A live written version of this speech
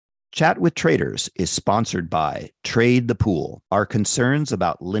Chat with Traders is sponsored by Trade the Pool. Are concerns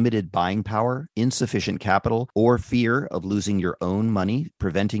about limited buying power, insufficient capital, or fear of losing your own money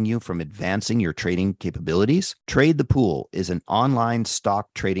preventing you from advancing your trading capabilities? Trade the Pool is an online stock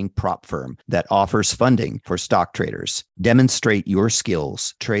trading prop firm that offers funding for stock traders. Demonstrate your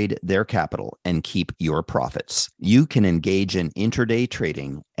skills, trade their capital, and keep your profits. You can engage in intraday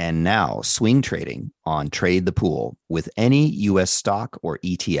trading and now swing trading on Trade the Pool with any U.S. stock or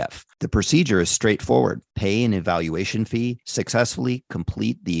ETF. The procedure is straightforward. Pay an evaluation fee, successfully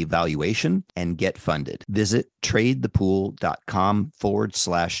complete the evaluation, and get funded. Visit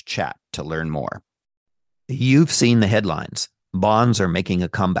tradethepool.com/chat to learn more. You've seen the headlines. Bonds are making a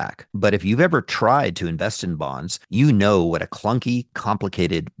comeback. But if you've ever tried to invest in bonds, you know what a clunky,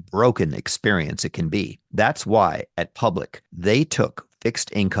 complicated, broken experience it can be. That's why at Public, they took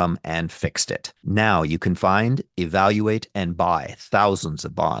fixed income and fixed it. Now you can find, evaluate, and buy thousands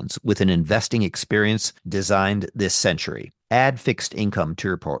of bonds with an investing experience designed this century. Add fixed income to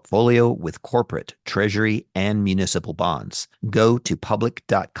your portfolio with corporate, treasury, and municipal bonds. Go to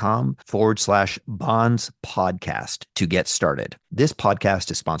public.com/bonds podcast to get started. This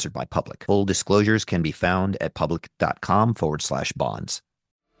podcast is sponsored by Public. Full disclosures can be found at public.com/bonds.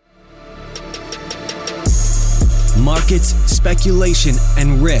 Markets, speculation,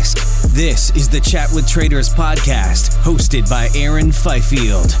 and risk. This is the Chat with Traders podcast, hosted by Aaron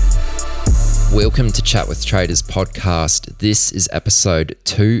Fifield. Welcome to Chat with Traders podcast. This is episode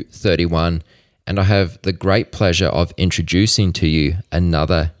 231, and I have the great pleasure of introducing to you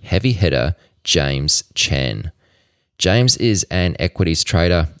another heavy hitter, James Chen. James is an equities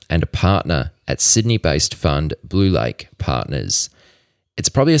trader and a partner at Sydney-based fund Blue Lake Partners. It's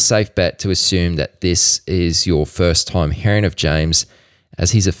probably a safe bet to assume that this is your first time hearing of James,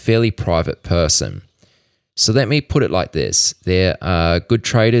 as he's a fairly private person. So let me put it like this. There are good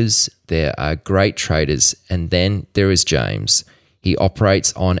traders, there are great traders, and then there is James. He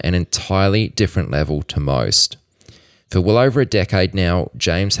operates on an entirely different level to most. For well over a decade now,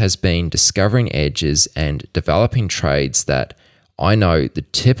 James has been discovering edges and developing trades that I know the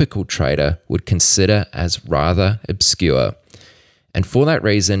typical trader would consider as rather obscure. And for that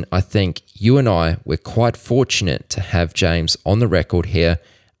reason, I think you and I were quite fortunate to have James on the record here,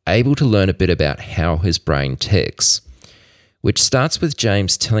 able to learn a bit about how his brain ticks, which starts with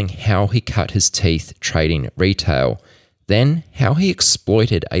James telling how he cut his teeth trading retail, then how he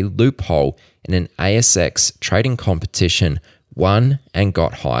exploited a loophole in an ASX trading competition, won and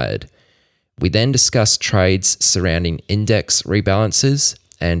got hired. We then discussed trades surrounding index rebalances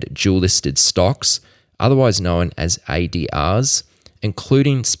and dual-listed stocks, otherwise known as ADRs,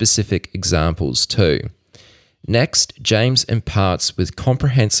 including specific examples too. Next, James imparts with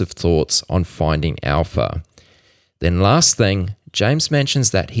comprehensive thoughts on finding alpha. Then last thing, James mentions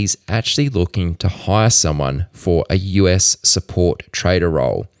that he's actually looking to hire someone for a US support trader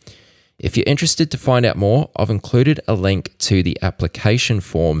role. If you're interested to find out more, I've included a link to the application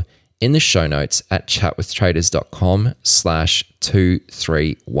form in the show notes at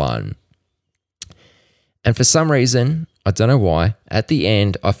chatwithtraders.com/231. And for some reason, I don't know why, at the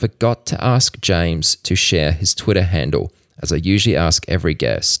end, I forgot to ask James to share his Twitter handle, as I usually ask every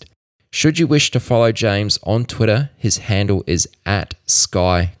guest. Should you wish to follow James on Twitter, his handle is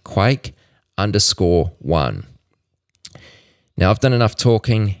 @SkyQuake_1. Now, I've done enough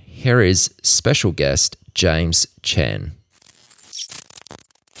talking. Here is special guest, James Chen.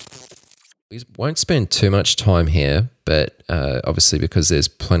 We won't spend too much time here, but obviously because there's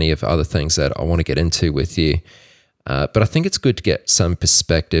plenty of other things that I want to get into with you. But I think it's good to get some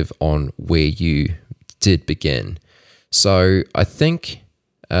perspective on where you did begin. So I think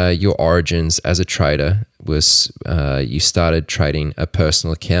your origins as a trader was you started trading a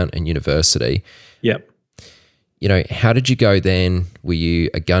personal account in university. Yep. You know, how did you go then? Were you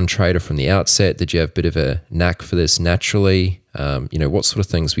a gun trader from the outset? Did you have a bit of a knack for this naturally? What sort of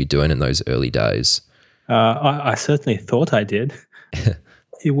things were you doing in those early days? I certainly thought I did.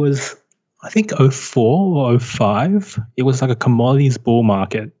 It was, I think, 04 or 05. It was like a commodities bull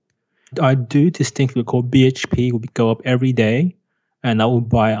market. I do distinctly recall BHP would go up every day, and I would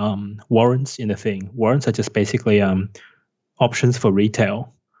buy warrants in the thing. Warrants are just basically options for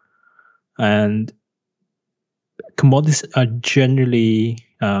retail. And commodities are generally,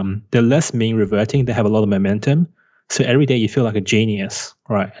 they're less mean reverting. They have a lot of momentum. So every day you feel like a genius,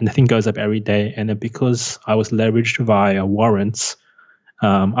 right? And the thing goes up every day. And then because I was leveraged via warrants,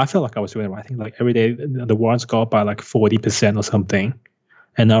 I felt like I was doing the right thing. Like every day the warrants go up by like 40% or something.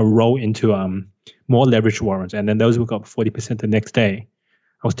 And I roll into more leveraged warrants. And then those will go up 40% the next day.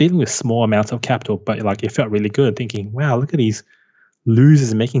 I was dealing with small amounts of capital, but like it felt really good thinking, wow, look at these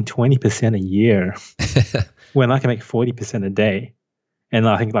losers making 20% a year when I can make 40% a day. And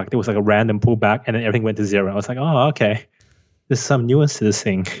I think like there was like a random pullback and then everything went to zero. I was like, oh, okay. There's some nuance to this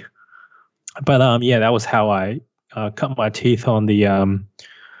thing. But yeah, that was how I cut my teeth on the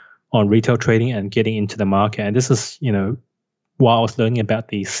on retail trading and getting into the market. And this is, while I was learning about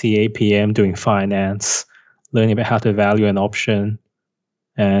the CAPM, doing finance, learning about how to value an option,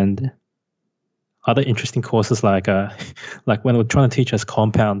 and other interesting courses like when they were trying to teach us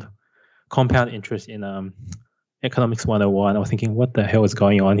compound interest in Economics 101, I was thinking, what the hell is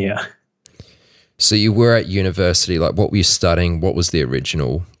going on here? So you were at university, like what were you studying? What was the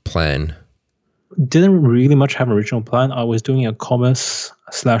original plan? Didn't really much have an original plan. I was doing a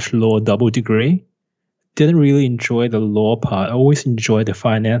commerce/law double degree. Didn't really enjoy the law part. I always enjoyed the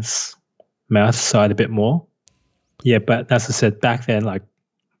finance, math side a bit more. Yeah, but as I said, back then, like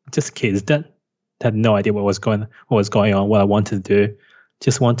just kids that had no idea what was going on, what I wanted to do.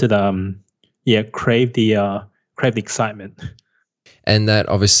 Just wanted crave the excitement. And that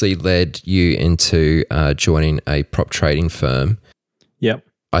obviously led you into joining a prop trading firm. Yep.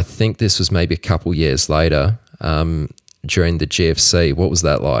 I think this was maybe a couple years later during the GFC. What was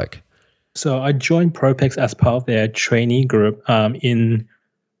that like? So I joined Propex as part of their trainee group in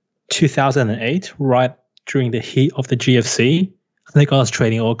 2008, right during the heat of the GFC. I think I was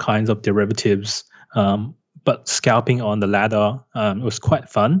trading all kinds of derivatives, but scalping on the ladder. It was quite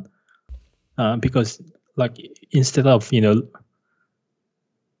fun because like instead of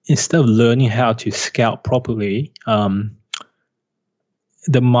learning how to scalp properly,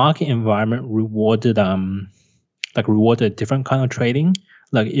 the market environment rewarded a different kind of trading.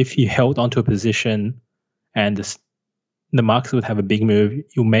 Like if you held onto a position and the markets would have a big move,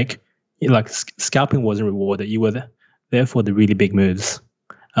 you make like scalping wasn't rewarded. You were there for the really big moves,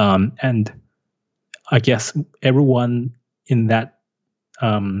 and I guess everyone in that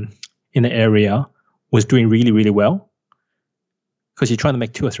in the area was doing really, really well because you're trying to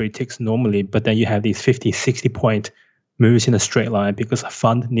make 2 or 3 ticks normally, but then you have these 50, 60 point moves in a straight line because a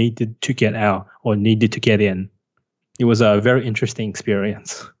fund needed to get out or needed to get in. It was a very interesting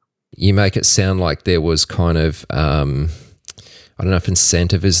experience. You make it sound like there was kind of, I don't know if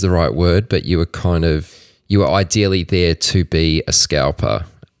incentive is the right word, but you were ideally there to be a scalper,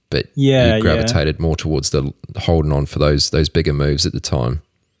 but you gravitated more towards the holding on for those bigger moves at the time.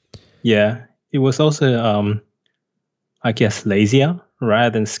 Yeah, it was also, I guess, lazier.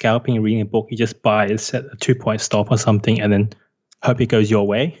 Rather than scalping and reading a book, you just buy a 2-point stop or something and then hope it goes your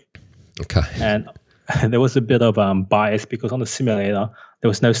way. Okay. And there was a bit of bias because on the simulator, there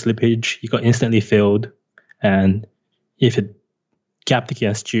was no slippage. You got instantly filled. And if it gapped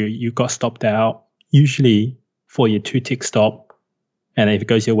against you, you got stopped out, usually for your 2-tick stop. And if it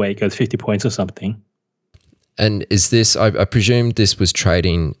goes your way, it goes 50 points or something. And is this, I presume this was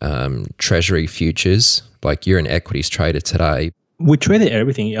trading treasury futures, like you're an equities trader today. We traded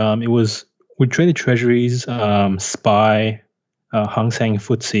everything. We traded treasuries, SPY, Hang Seng,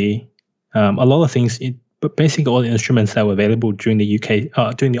 FTSE, a lot of things, but basically all the instruments that were available during the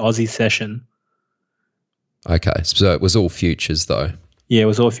during the Aussie session. Okay, so it was all futures though. Yeah, it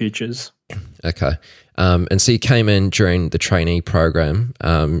was all futures. Okay, and so you came in during the trainee program.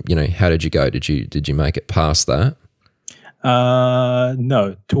 How did you go? Did you make it past that?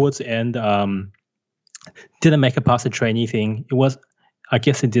 No, towards the end. Didn't make it past the trainee thing. I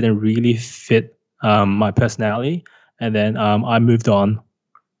guess it didn't really fit my personality, and then I moved on.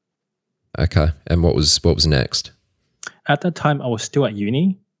 Okay, and what was next? At that time, I was still at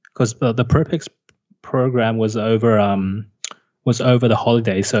uni because the Propex program was over the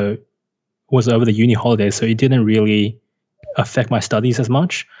holiday, so was over the uni holiday, so it didn't really affect my studies as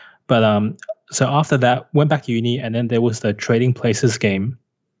much. But so after that, went back to uni, and then there was the Trading Places game.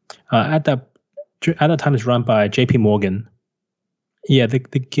 At that time, it's run by JP Morgan. Yeah, the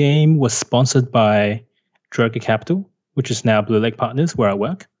game was sponsored by Droga Capital, which is now Blue Lake Partners, where I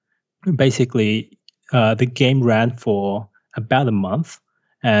work. Basically, the game ran for about a month,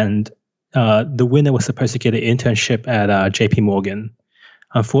 and the winner was supposed to get an internship at JP Morgan.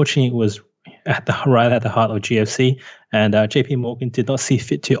 Unfortunately, it was right at the heart of GFC, and JP Morgan did not see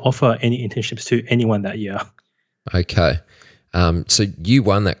fit to offer any internships to anyone that year. Okay. So you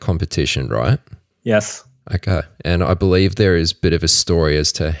won that competition, right? Yes. Okay. And I believe there is a bit of a story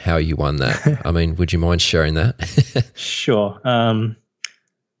as to how you won that. I mean, would you mind sharing that? Sure.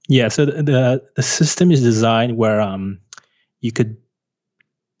 Yeah, so the system is designed where you could,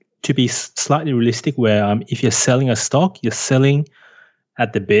 to be slightly realistic, where if you're selling a stock, you're selling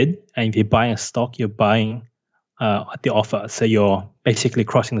at the bid, and if you're buying a stock, you're buying at the offer. So you're basically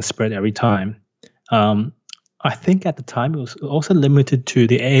crossing the spread every time. I think at the time it was also limited to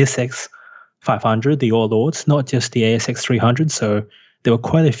the ASX 500, the All Ords, not just the ASX 300. So there were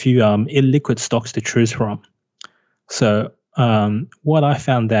quite a few illiquid stocks to choose from. So what I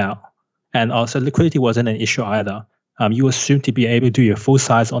found out, and also liquidity wasn't an issue either. You assumed to be able to do your full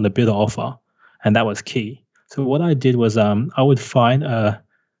size on the bidder offer, and that was key. So what I did was I would find a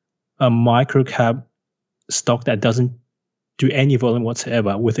micro cap stock that doesn't do any volume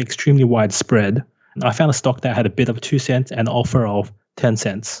whatsoever with extremely wide spread. I found a stock that had a bid of 2 cents and offer of 10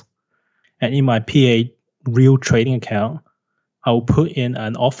 cents. And in my PA real trading account, I will put in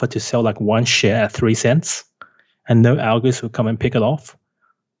an offer to sell like 1 share at 3 cents, and no algos will come and pick it off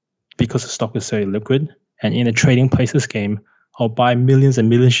because the stock is so illiquid. And in a trading places game, I'll buy millions and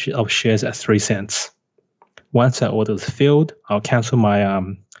millions of shares at 3 cents. Once that order is filled, I'll cancel my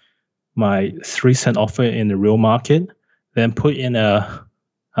my 3 cent offer in the real market, then put in a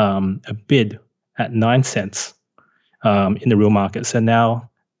bid at 9 cents in the real market. So now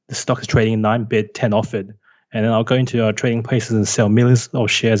the stock is trading 9 bid, 10 offered. And then I'll go into trading places and sell millions of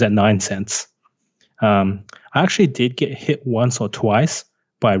shares at 9 cents. I actually did get hit once or twice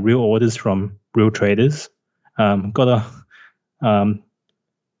by real orders from real traders. Got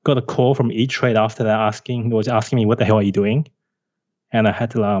a call from E-Trade after that asking me, what the hell are you doing? And I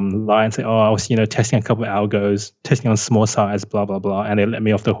had to lie and say, I was testing a couple of algos, testing on small size, blah, blah, blah. And they let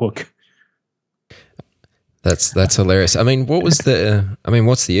me off the hook. That's hilarious. I mean, what's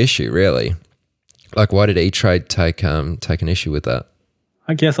the issue really? Like, why did E-Trade take an issue with that?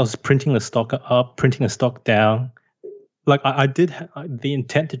 I guess I was printing the stock up, printing the stock down. Like I did the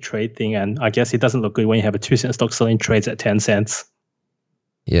intent to trade thing, and I guess it doesn't look good when you have a 2 cent stock selling trades at 10 cents.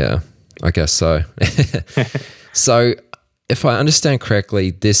 Yeah, I guess so. So if I understand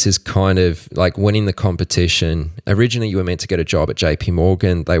correctly, this is kind of like winning the competition. Originally, you were meant to get a job at JP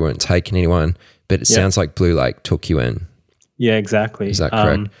Morgan. They weren't taking anyone, but it sounds like Blue Lake took you in. Yeah, exactly. Is that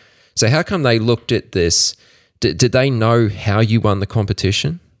correct? So how come they looked at this? Did they know how you won the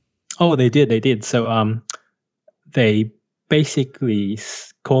competition? Oh, they did. So they basically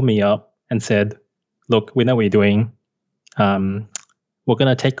called me up and said, look, we know what you're doing. We're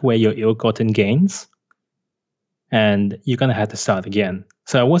going to take away your ill-gotten gains, and you're going to have to start again.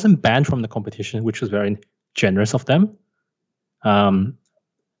 So I wasn't banned from the competition, which was very generous of them. I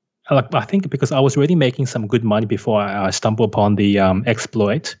think because I was already making some good money before I stumbled upon the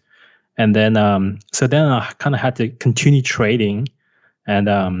exploit. And then, so then I kind of had to continue trading,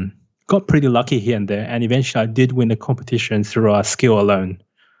 and got pretty lucky here and there. And eventually I did win the competition through skill alone,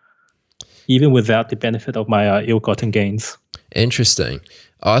 even without the benefit of my ill-gotten gains. Interesting.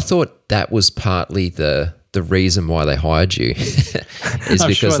 I thought that was partly the reason why they hired you is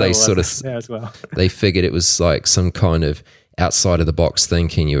because they sort of, as well. They figured it was like some kind of outside of the box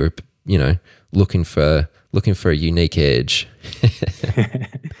thinking. You were, looking for a unique edge.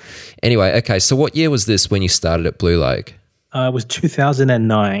 Anyway, okay. So what year was this when you started at Blue Lake? It was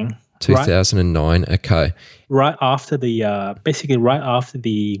 2009. 2009. Right, okay. Right after the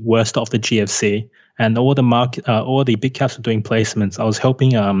worst of the GFC, and all the big caps were doing placements. I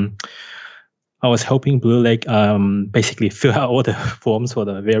was helping Blue Lake basically fill out all the forms for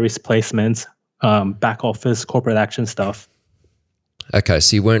the various placements, back office, corporate action stuff. Okay,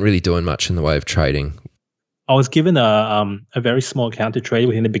 so you weren't really doing much in the way of trading. I was given a very small account to trade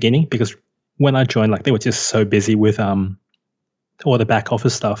with in the beginning, because when I joined, they were just so busy with all the back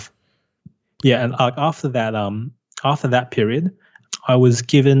office stuff. Yeah, and after that period, I was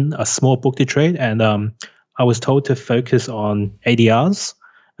given a small book to trade, and I was told to focus on ADRs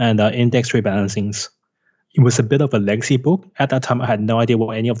and index rebalancings. It was a bit of a legacy book. At that time, I had no idea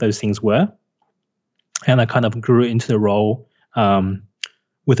what any of those things were, and I kind of grew into the role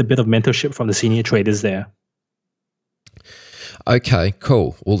with a bit of mentorship from the senior traders there. Okay,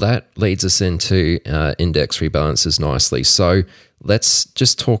 cool. Well, that leads us into index rebalances nicely. So let's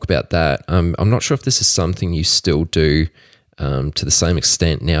just talk about that. I'm not sure if this is something you still do to the same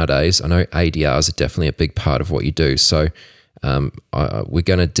extent nowadays. I know ADRs are definitely a big part of what you do. So we're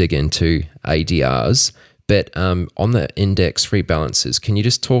going to dig into ADRs. But on the index rebalances, can you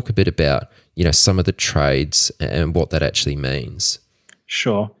just talk a bit about some of the trades and what that actually means?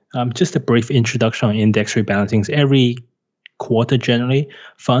 Sure. Just a brief introduction on index rebalancings. Every quarter, generally,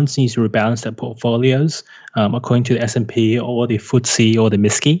 funds need to rebalance their portfolios according to the S&P or the FTSE or the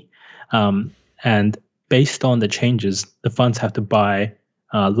MSCI. And based on the changes, the funds have to buy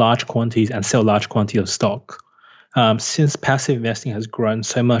large quantities and sell large quantities of stock. Since passive investing has grown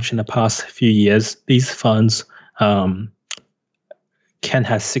so much in the past few years, these funds can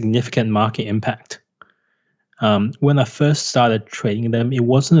have significant market impact. When I first started trading them, it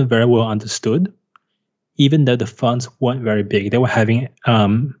wasn't very well understood. even though the funds weren't very big, they were having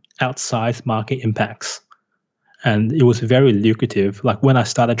outsized market impacts. And it was very lucrative. Like when I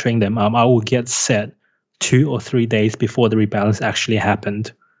started trading them, I would get set 2 or 3 days before the rebalance actually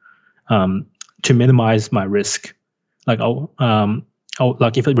happened, to minimize my risk. Like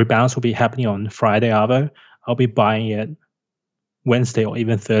like if a rebalance will be happening on Friday, I'll be buying it Wednesday or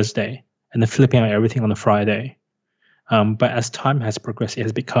even Thursday, and then flipping out everything on the Friday. But as time has progressed, it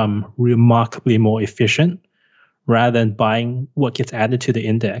has become remarkably more efficient. Rather than buying what gets added to the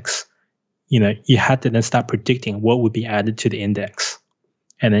index, you had to then start predicting what would be added to the index.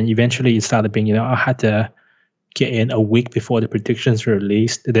 And then eventually it started being, I had to get in a week before the predictions were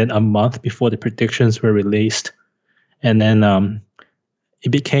released, then a month before the predictions were released. And then it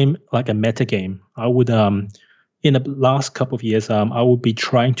became like a meta game. I would, in the last couple of years, I would be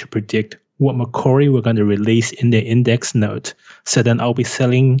trying to predict what Macquarie were going to release in their index note. So then I'll be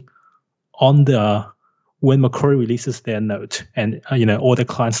selling on when Macquarie releases their note, and all the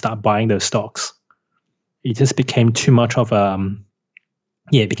clients start buying those stocks. It just became too much of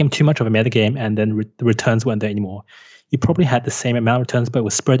it became too much of a meta game, and then the returns weren't there anymore. You probably had the same amount of returns, but it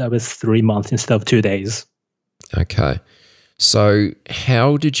was spread over 3 months instead of 2 days. Okay. So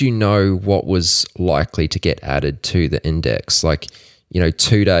how did you know what was likely to get added to the index? Like,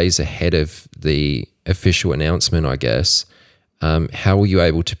 2 days ahead of the official announcement, I guess. How were you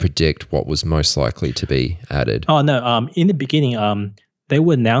able to predict what was most likely to be added? Oh, no. In the beginning, they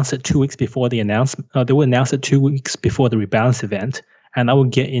would announce it 2 weeks before the announcement. They would announce it 2 weeks before the rebalance event, and I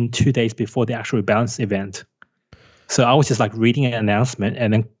would get in 2 days before the actual rebalance event. So I was just like reading an announcement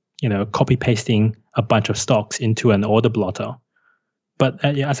and then, copy pasting a bunch of stocks into an order blotter. But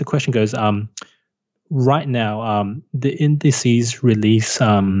as the question goes, right now, the indices release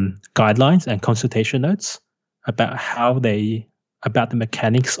guidelines and consultation notes about about the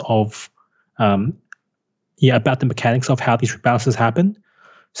mechanics of how these rebalances happen.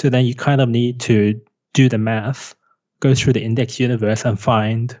 So then you kind of need to do the math, go through the index universe and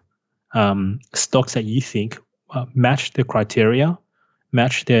find stocks that you think match the criteria,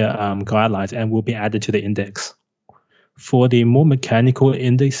 match their guidelines, and will be added to the index. For the more mechanical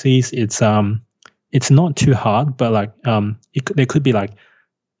indices, it's not too hard, but there could be like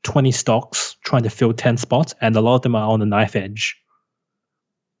 20 stocks trying to fill 10 spots, and a lot of them are on the knife edge.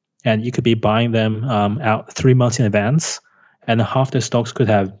 And you could be buying them out 3 months in advance, and half the stocks could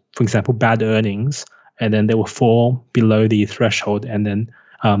have, for example, bad earnings, and then they will fall below the threshold, and then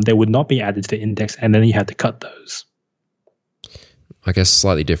they would not be added to the index, and then you had to cut those. I guess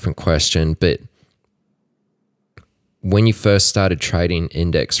slightly different question, but when you first started trading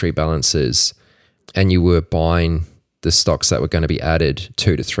index rebalances and you were buying the stocks that were going to be added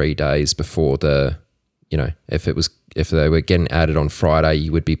 2 to 3 days before if they were getting added on Friday,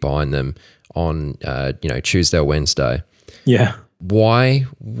 you would be buying them on Tuesday or Wednesday. Yeah. Why?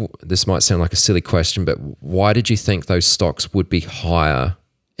 This might sound like a silly question, but why did you think those stocks would be higher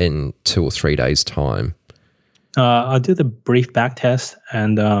in 2 or 3 days' time? I did the brief back test,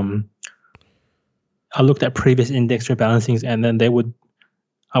 and I looked at previous index rebalancings, and then I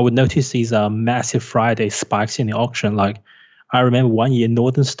would notice these massive Friday spikes in the auction. Like I remember one year,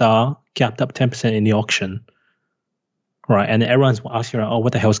 Northern Star gapped up 10% in the auction, right? And everyone's asking around,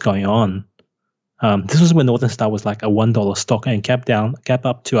 what the hell's going on? This was when Northern Star was like a $1 stock and gap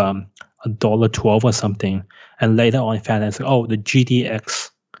up to $1.12 or something. And later on, I found out, the GDX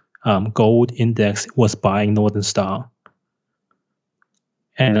gold index was buying Northern Star.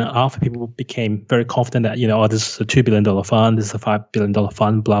 And after people became very confident that, this is a $2 billion fund, this is a $5 billion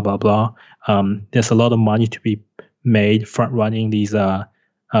fund, blah, blah, blah. There's a lot of money to be made front running these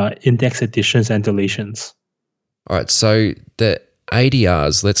index additions and deletions. All right. So the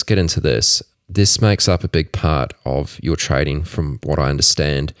ADRs, let's get into this. This makes up a big part of your trading from what I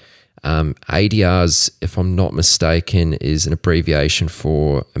understand. ADRs, if I'm not mistaken, is an abbreviation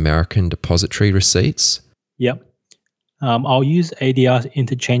for American Depository Receipts. Yep. I'll use ADRs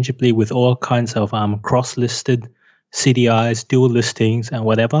interchangeably with all kinds of cross-listed CDIs, dual listings, and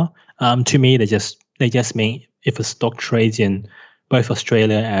whatever. To me, they just mean if a stock trades in both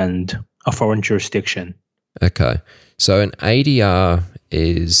Australia and a foreign jurisdiction. Okay. So an ADR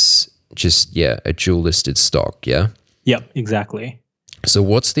is just, a dual listed stock, yeah? Yep, exactly. So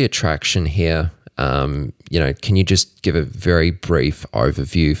what's the attraction here? Can you just give a very brief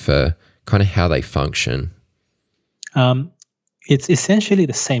overview for kind of how they function? It's essentially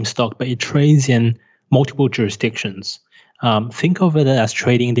the same stock, but it trades in multiple jurisdictions. Think of it as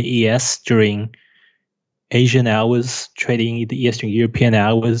trading the ES during Asian hours, trading the ES during European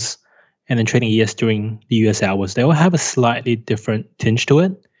hours, and then trading ES during the US hours. They all have a slightly different tinge to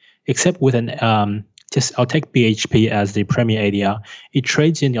it, except with an I'll take BHP as the premier ADR. It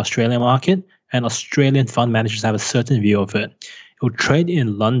trades in the Australian market, and Australian fund managers have a certain view of it. It will trade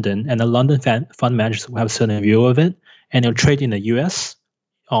in London, and the London fund managers will have a certain view of it, and it will trade in the US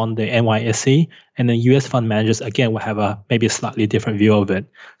on the NYSE, and the US fund managers again will have maybe a slightly different view of it.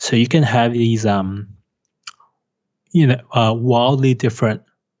 So you can have these wildly different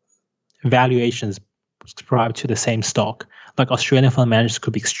valuations subscribed to the same stock. Like Australian fund managers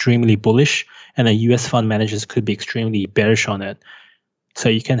could be extremely bullish, and the US fund managers could be extremely bearish on it. So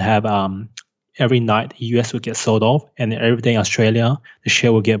you can have every night the US will get sold off, and every day in Australia the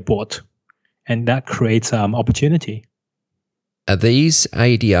share will get bought, and that creates opportunity. Are these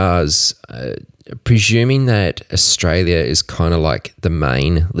ADRs, presuming that Australia is kind of like the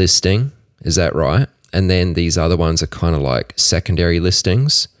main listing, is that right? And then these other ones are kind of like secondary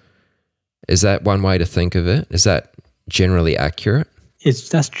listings? Is that one way to think of it? Is that generally accurate?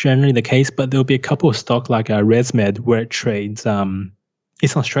 That's generally the case, but there'll be a couple of stocks like ResMed where it trades,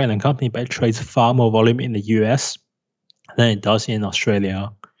 it's an Australian company, but it trades far more volume in the US than it does in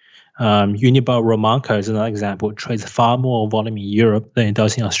Australia. Unibail Rodamco is another example. It trades far more volume in Europe than it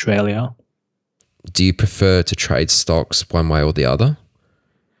does in Australia. Do you prefer to trade stocks one way or the other?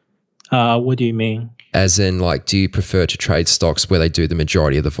 What do you mean? As in, like, do you prefer to trade stocks where they do the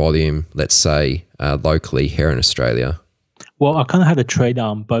majority of the volume, let's say, locally here in Australia? Well, I kind of have to trade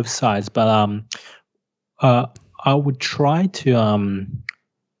on both sides, but I would try to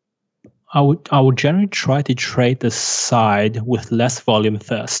I would generally try to trade the side with less volume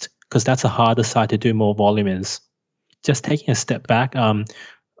first, because that's a harder side to do more volume is. Just taking a step back,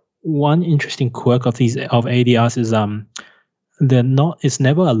 one interesting quirk of ADRs is it's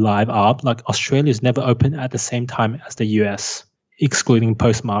never a live arb. Like Australia is never open at the same time as the US, excluding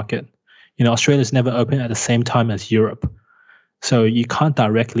post-market. Australia is never open at the same time as Europe. So you can't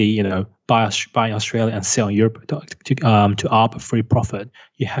directly, buy Australia and sell in Europe to arb a free profit.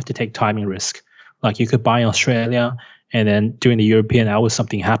 You have to take timing risk. Like you could buy in Australia, and then during the European hours,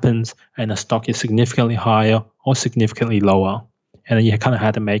 something happens, and the stock is significantly higher or significantly lower, and then you kind of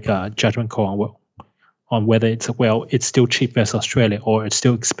had to make a judgment call on whether it's still cheap versus Australia or it's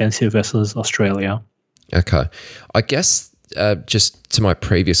still expensive versus Australia. Okay, I guess just to my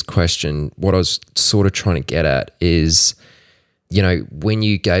previous question, what I was sort of trying to get at is, when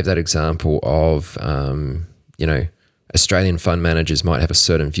you gave that example of, Australian fund managers might have a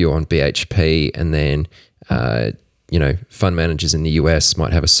certain view on BHP, and then, fund managers in the US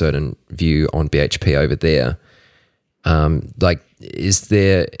might have a certain view on BHP over there.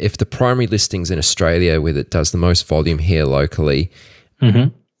 If the primary listings in Australia, where it does the most volume here locally,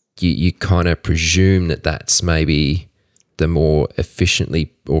 you kind of presume that that's maybe the more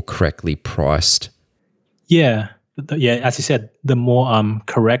efficiently or correctly priced. Yeah. Yeah, as you said, the more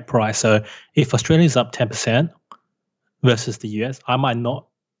correct price. So if Australia is up 10% versus the US, I might not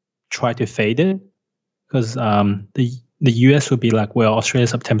try to fade it, because the US would be like, well,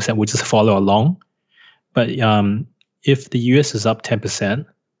 Australia's up 10%, we'll just follow along. But if the US is up 10%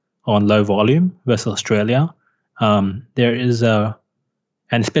 on low volume versus Australia, there is and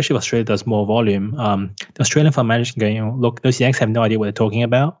especially if Australia does more volume, the Australian fund manager can go, look, those Yanks have no idea what they're talking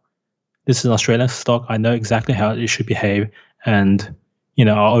about. This is an Australian stock. I know exactly how it should behave. And,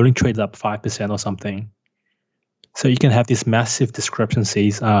 our only trades up 5% or something. So you can have these massive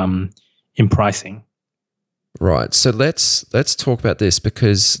discrepancies in pricing. Right. So let's talk about this,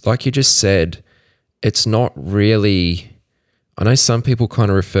 because like you just said, it's not really, I know some people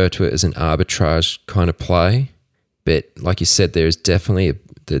kind of refer to it as an arbitrage kind of play, but like you said, there's definitely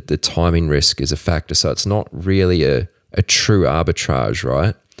the timing risk is a factor. So it's not really a true arbitrage,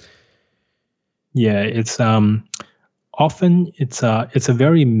 right? Yeah, it's often it's a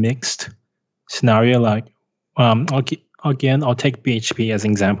very mixed scenario. Like I'll take BHP as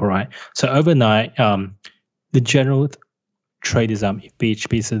an example, right? So overnight, the general trade is if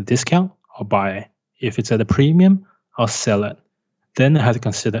BHP is at a discount, I'll buy it. If it's at a premium, I'll sell it. Then I have to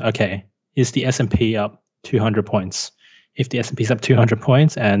consider, okay, is the S&P up 200 points? If the S&P is up 200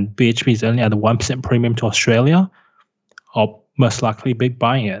 points and BHP is only at a 1% premium to Australia, I'll most likely be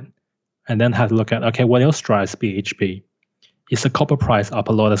buying it. And then have to look at, okay, what else drives BHP? Is the copper price up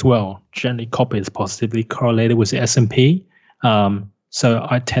a lot as well? Generally, copper is positively correlated with the S&P. So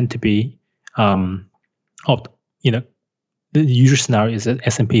I tend to be, the usual scenario is that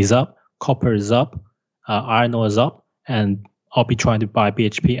S&P is up, copper is up, iron ore is up, and I'll be trying to buy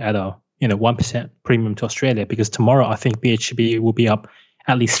BHP at a 1% premium to Australia, because tomorrow I think BHP will be up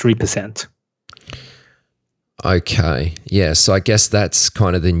at least 3%. Okay. Yeah. So I guess that's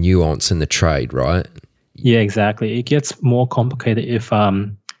kind of the nuance in the trade, right? Yeah, exactly. It gets more complicated if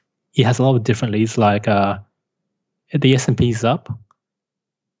it has a lot of different leads. Like the S&P is up,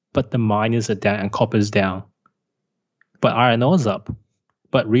 but the miners are down and copper is down. But iron ore is up,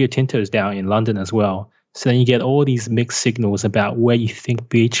 but Rio Tinto is down in London as well. So then you get all these mixed signals about where you think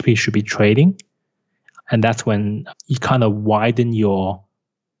BHP should be trading. And that's when you kind of widen your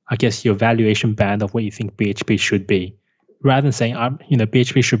valuation band of what you think BHP should be. Rather than saying,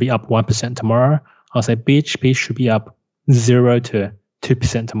 BHP should be up 1% tomorrow, I'll say BHP should be up 0 to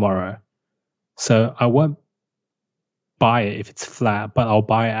 2% tomorrow. So I won't buy it if it's flat, but I'll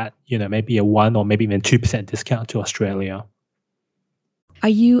buy it at, maybe a 1 or maybe even 2% discount to Australia. Are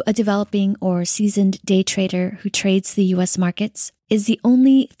you a developing or seasoned day trader who trades the US markets? Is the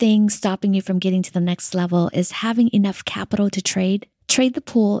only thing stopping you from getting to the next level is having enough capital to trade? Trade the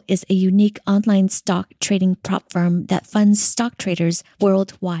Pool is a unique online stock trading prop firm that funds stock traders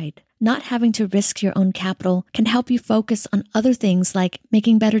worldwide. Not having to risk your own capital can help you focus on other things like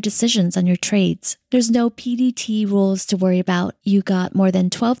making better decisions on your trades. There's no PDT rules to worry about. You got more than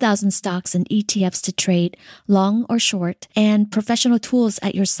 12,000 stocks and ETFs to trade, long or short, and professional tools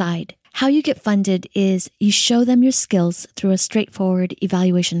at your side. How you get funded is you show them your skills through a straightforward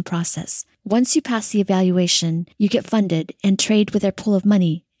evaluation process. Once you pass the evaluation, you get funded and trade with their pool of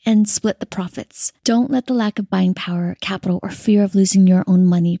money and split the profits. Don't let the lack of buying power, capital, or fear of losing your own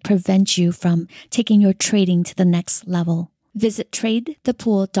money prevent you from taking your trading to the next level. Visit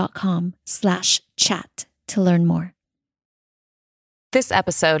tradethepool.com/chat to learn more. This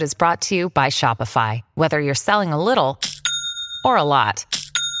episode is brought to you by Shopify. Whether you're selling a little or a lot,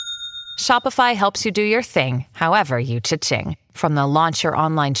 Shopify helps you do your thing, however you cha-ching. From the launch your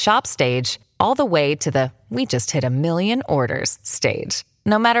online shop stage, all the way to the we just hit 1 million orders stage.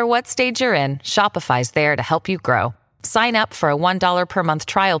 No matter what stage you're in, Shopify's there to help you grow. Sign up for a $1 per month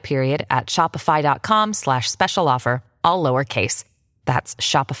trial period at shopify.com/special offer, all lowercase. That's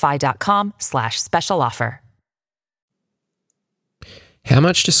shopify.com/special offer. How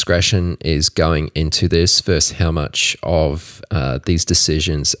much discretion is going into this versus how much of these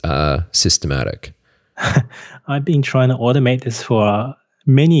decisions are systematic? I've been trying to automate this for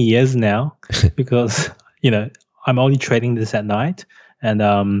many years now because, I'm only trading this at night. And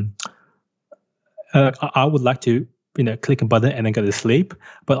I would like to, click a button and then go to sleep,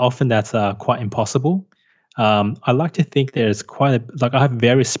 but often that's quite impossible. I like to think there's I have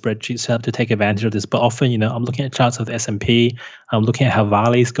various spreadsheets set up to take advantage of this, but often, I'm looking at charts of the S&P, I'm looking at how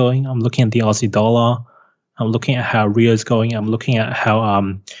Vale is going, I'm looking at the Aussie dollar, I'm looking at how Rio is going, I'm looking at how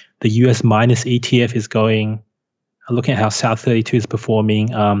the US minus ETF is going, I'm looking at how South 32 is performing.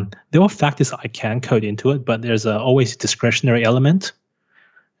 There are factors I can code into it, but there's always a discretionary element,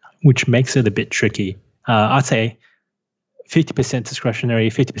 which makes it a bit tricky. I'd say 50% discretionary,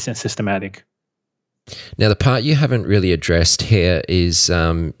 50% systematic. Now, the part you haven't really addressed here is,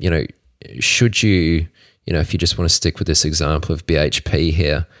 should you, if you just want to stick with this example of BHP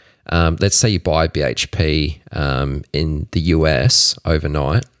here, let's say you buy BHP in the US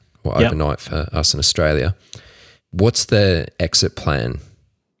overnight, or overnight for us in Australia. What's the exit plan?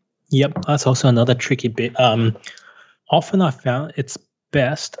 Yep, that's also another tricky bit. Often I found it's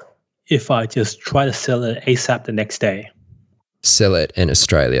best if I just try to sell it ASAP the next day. Sell it in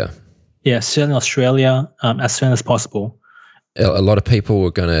Australia? Yeah, sell in Australia as soon as possible. A lot of people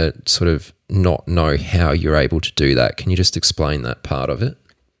are going to sort of not know how you're able to do that. Can you just explain that part of it?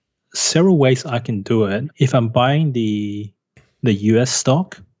 Several ways I can do it. If I'm buying the US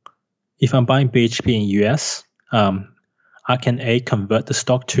stock, if I'm buying BHP in US, I can convert the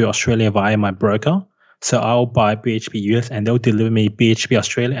stock to Australia via my broker. So I'll buy BHP US and they'll deliver me BHP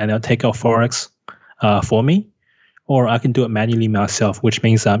Australia and they'll take out Forex for me. Or I can do it manually myself, which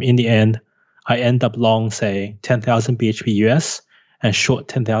means in the end, I end up long, say, 10,000 BHP US and short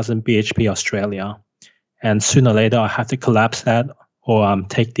 10,000 BHP Australia. And sooner or later, I have to collapse that or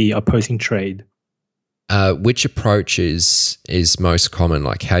take the opposing trade. Which approach is most common?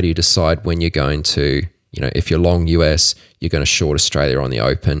 Like, how do you decide when you're going to, if you're long US, you're going to short Australia on the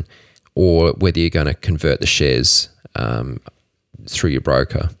open, or whether you're going to convert the shares through your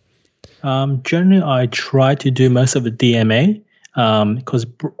broker? Generally, I try to do most of the DMA because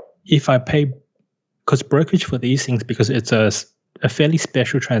because brokerage for these things, because it's a fairly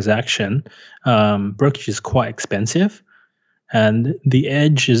special transaction, brokerage is quite expensive, and the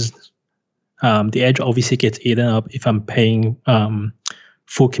edge obviously gets eaten up if I'm paying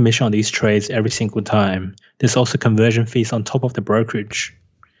full commission on these trades every single time. There's also conversion fees on top of the brokerage.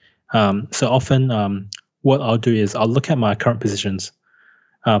 So often, what I'll do is I'll look at my current positions.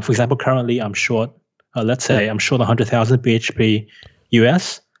 For example, currently I'm short, let's say I'm short 100,000 BHP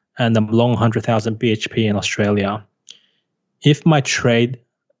US and I'm long 100,000 BHP in Australia. If my trade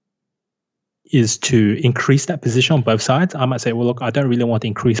is to increase that position on both sides. I might say, well, look, I don't really want to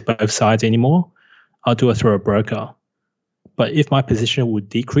increase both sides anymore. I'll do it through a broker. But if my position would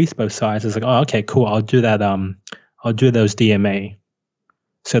decrease both sides, it's like, oh, okay, cool. I'll do that. I'll do those DMA.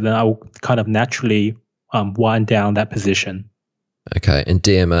 So then I will kind of naturally wind down that position. Okay. And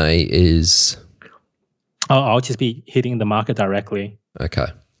DMA is? I'll just be hitting the market directly. Okay.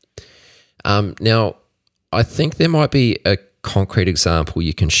 Now, I think there might be a concrete example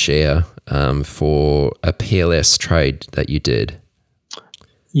you can share for a PLS trade that you did.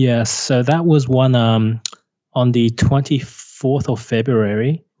 Yes. So that was one on the 24th of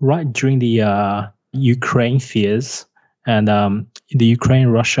February, right during the Ukraine fears and the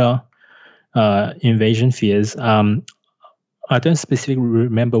Ukraine-Russia invasion fears. I don't specifically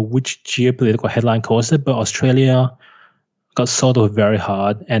remember which geopolitical headline caused it, but Australia got sold off very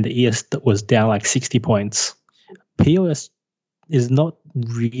hard and the ES was down like 60 points. POS is not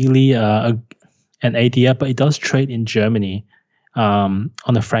really an ADR, but it does trade in Germany on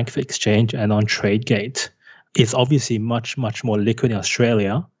the Frankfurt Exchange and on TradeGate. It's obviously much, much more liquid in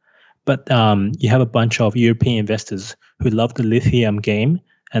Australia, but you have a bunch of European investors who love the lithium game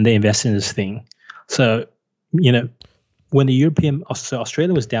and they invest in this thing. So, when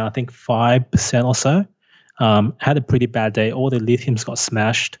Australia was down, I think 5% or so, had a pretty bad day. All the lithiums got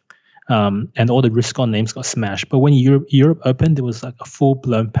smashed, and all the risk-on names got smashed. But when Europe opened, there was like a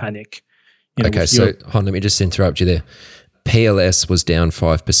full-blown panic. Okay, so let me just interrupt you there. PLS was down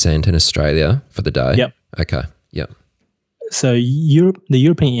 5% in Australia for the day? Yep. Okay, yep. So the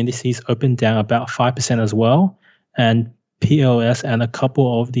European indices opened down about 5% as well, and PLS and a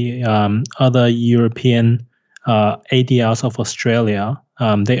couple of the other European ADRs of Australia,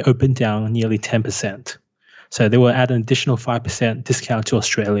 they opened down nearly 10%. So they were at an additional 5% discount to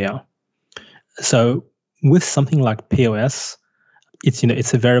Australia. So with something like POS,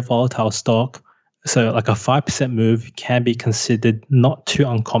 it's a very volatile stock. So like a 5% move can be considered not too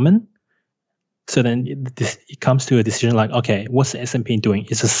uncommon. So then it comes to a decision like, okay, what's the S&P doing?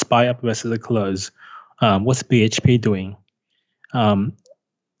 It's a SPY up versus a close. What's BHP doing?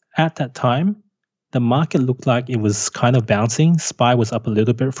 At that time, the market looked like it was kind of bouncing. SPY was up a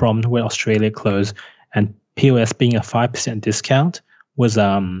little bit from where Australia closed, and POS being a 5% discount was,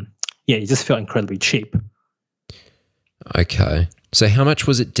 it just felt incredibly cheap. Okay. So how much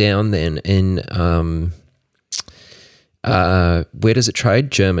was it down then in, where does it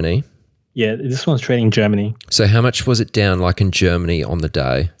trade? Germany? Yeah, this one's trading in Germany. So how much was it down like in Germany on the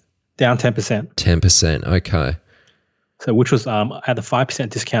day? Down 10%. 10%, okay. So which was at a 5%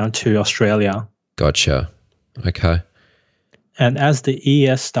 discount to Australia. Gotcha. Okay. And as the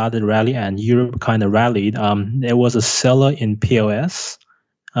ES started rally and Europe kind of rallied, there was a seller in POS.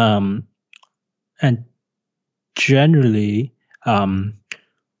 And generally, POS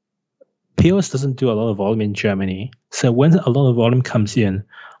doesn't do a lot of volume in Germany. So when a lot of volume comes in,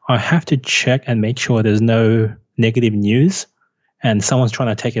 I have to check and make sure there's no negative news and someone's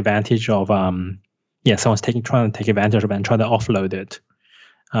trying to take advantage of, trying to take advantage of it and try to offload it.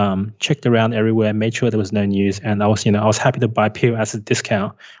 Checked around everywhere, made sure there was no news, and I was happy to buy POS at a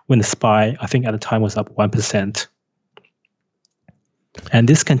discount when the SPY, I think at the time, was up 1%. And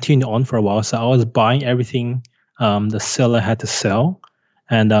this continued on for a while, so I was buying everything the seller had to sell,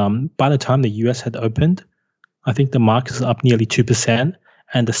 and by the time the US had opened, I think the market was up nearly 2%,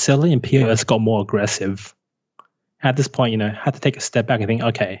 and the seller in POS got more aggressive. At this point, had to take a step back and think,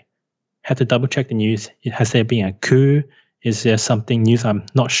 okay, had to double check the news. Has there been a coup? Is there something news I'm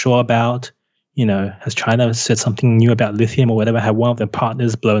not sure about? Has China said something new about lithium or whatever? Had one of their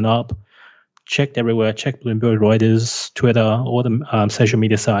partners blown up? Checked everywhere, checked Bloomberg, Reuters, Twitter, all the social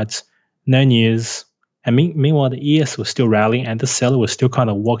media sites. No news. And meanwhile, the ES was still rallying and the seller was still kind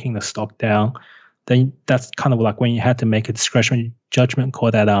of walking the stock down. Then that's kind of like when you had to make a discretionary judgment call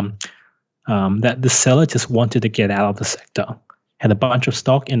that that the seller just wanted to get out of the sector. Had a bunch of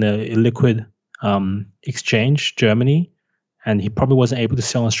stock in the illiquid exchange, Germany, and he probably wasn't able to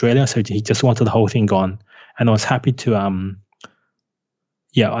sell in Australia, so he just wanted the whole thing gone. And I was happy to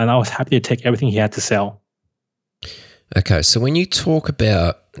take everything he had to sell. Okay, so when you talk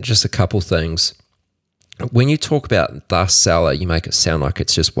about just a couple things, when you talk about the seller, you make it sound like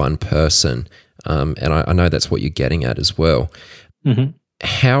it's just one person, and I know that's what you're getting at as well. Mm-hmm.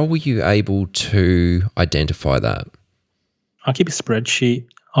 How were you able to identify that? I keep a spreadsheet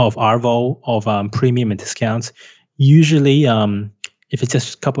of RVOL, of premium and discounts. Usually, if it's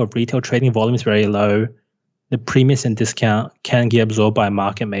just a couple of retail trading, volume is very low. The premiums and discount can get absorbed by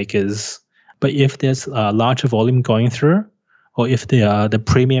market makers. But if there's a larger volume going through, or if the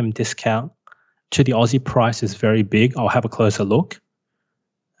premium discount to the Aussie price is very big, I'll have a closer look.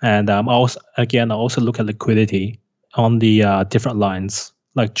 And I also look at liquidity on the different lines.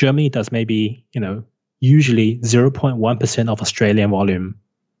 Like Germany does maybe, usually 0.1% of Australian volume.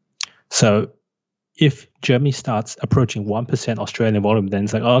 So if Germany starts approaching 1% Australian volume, then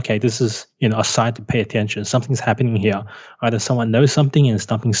it's like, oh, okay, this is a sign to pay attention. Something's happening here. Either someone knows something and is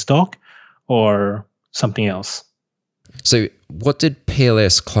dumping stock, or something else. So what did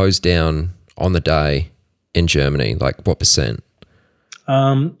PLS close down on the day in Germany? Like what percent?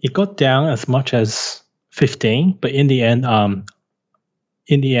 It got down as much as 15, but in the end,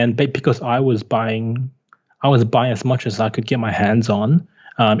 because I was buying as much as I could get my hands on.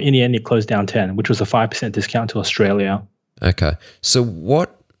 In the end, it closed down 10, which was a 5% discount to Australia. Okay. So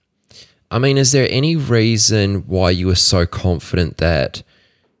is there any reason why you were so confident that,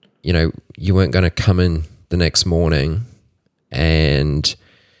 you weren't going to come in the next morning and,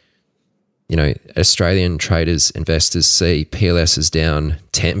 Australian traders, investors see PLS is down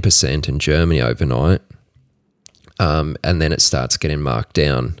 10% in Germany overnight, and then it starts getting marked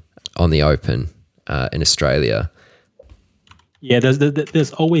down on the open in Australia? Yeah,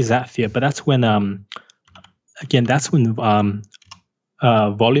 there's always that fear, but that's when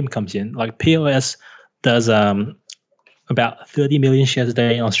volume comes in. Like PLS does about 30 million shares a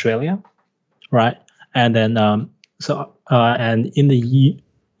day in Australia, right? And then and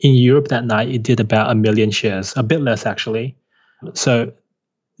in Europe that night it did about 1 million shares, a bit less actually. So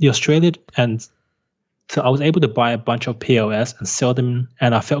the Australian So I was able to buy a bunch of PLS and sell them,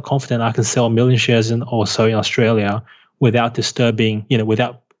 and I felt confident I can sell 1 million shares in Australia without disturbing,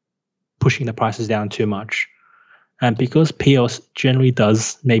 without pushing the prices down too much. And because PLS generally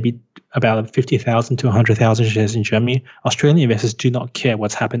does maybe about 50,000 to 100,000 shares in Germany, Australian investors do not care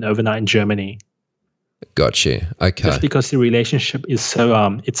what's happened overnight in Germany. Gotcha. Okay. Just because the relationship is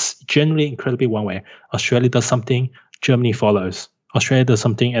so, it's generally incredibly one way. Australia does something, Germany follows. Australia does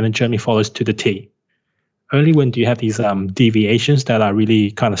something, and then Germany follows to the T. Only when do you have these deviations that I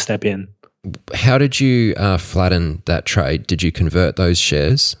really kind of step in. How did you flatten that trade? Did you convert those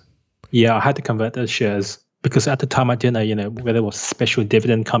shares? Yeah, I had to convert those shares because at the time I didn't know, whether it was a special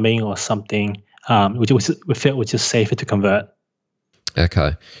dividend coming or something, we felt it was just safer to convert.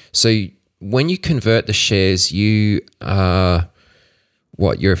 Okay. So when you convert the shares, you're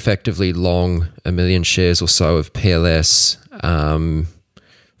effectively long 1 million shares or so of PLS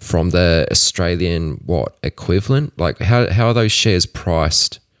from the Australian, equivalent? Like how are those shares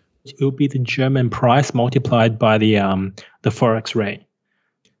priced? It will be the German price multiplied by the Forex rate.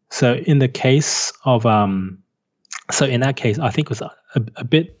 So in the case of, in that case, I think it was a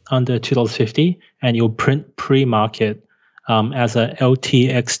bit under $2.50, and you'll print pre-market as a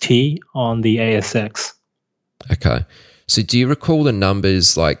LTXT on the ASX. Okay. So do you recall the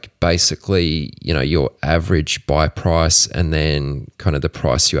numbers, like basically, your average buy price and then kind of the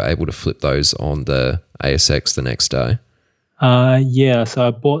price you're able to flip those on the ASX the next day? Yeah. So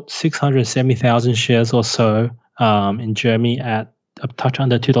I bought 670,000 shares or so in Germany at a touch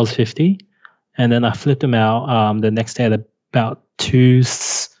under $2.50. And then I flipped them out the next day at about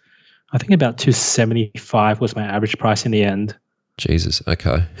about 275 was my average price in the end. Jesus.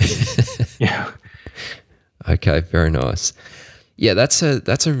 Okay. Yeah. Okay, very nice. Yeah, that's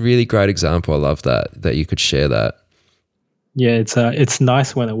a really great example. I love that you could share that. Yeah, it's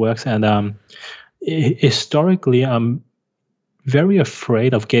nice when it works. And historically, I'm very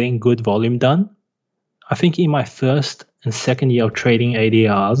afraid of getting good volume done. I think in my first and second year of trading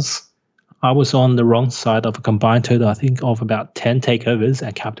ADRs, I was on the wrong side of a combined total, I think, of about 10 takeovers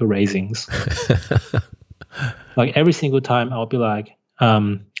and capital raisings. Like every single time I'll be like,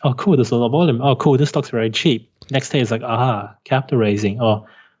 oh, cool, there's a lot of volume. Oh, cool, this stock's very cheap. Next day it's like, capital raising. Or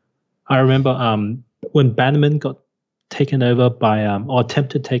I remember when Bannerman got taken over by, or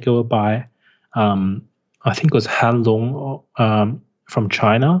attempted takeover by, I think it was Han Long from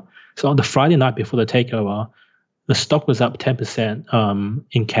China. So on the Friday night before the takeover, the stock was up 10%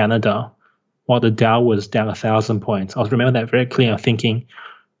 in Canada, while the Dow was down 1,000 points. I was remember that very clearly. I'm thinking,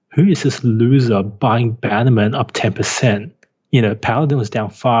 who is this loser buying Bannerman up 10%? Paladin was down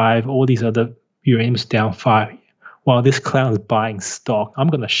 5, all these other uraniums down 5. While this clown is buying stock, I'm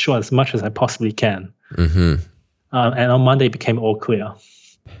going to short as much as I possibly can. Mm-hmm. And on Monday, it became all clear.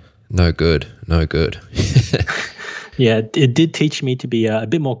 No good. Yeah, it did teach me to be a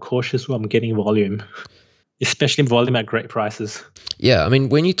bit more cautious when I'm getting volume, especially volume at great prices. Yeah, I mean,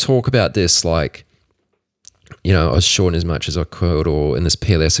 when you talk about this, like, I was shorting as much as I could, or in this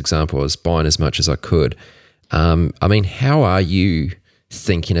PLS example, I was buying as much as I could. I mean, how are you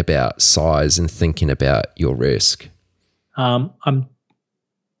thinking about size and thinking about your risk? I'm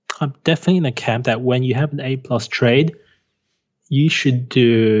definitely in the camp that when you have an A+ trade, you should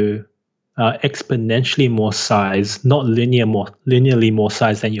do exponentially more size, not linearly more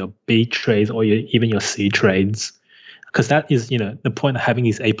size than your B trades or even your C trades, because that is the point of having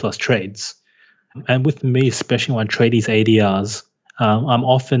these A+ trades. And with me, especially when I trade these ADRs, I'm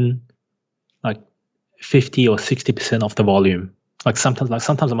often like 50 or 60% of the volume. Like sometimes I'm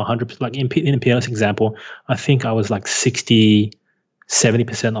 100%. Like in PLS example, I think I was like 60,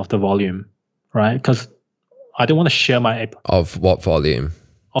 70% of the volume, right? Because I don't want to share my Of what volume?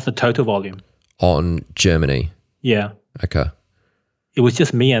 Of the total volume on Germany. Yeah. Okay. It was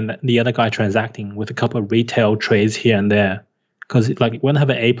just me and the other guy transacting with a couple of retail trades here and there. Because like when I have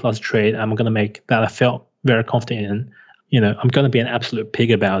an A+ trade, I'm going to make that I felt very confident in. I'm going to be an absolute pig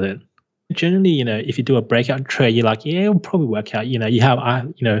about it. Generally, if you do a breakout trade, you're like, yeah, it'll probably work out. You have,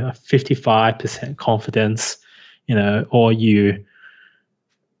 a 55% confidence, or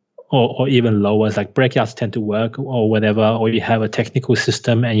even lower. It's like breakouts tend to work or whatever, or you have a technical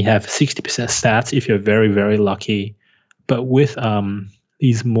system and you have 60% stats if you're very, very lucky. But with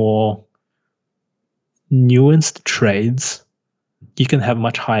these more nuanced trades, you can have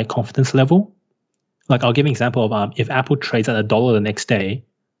much higher confidence level. Like I'll give an example of if Apple trades at $1 the next day,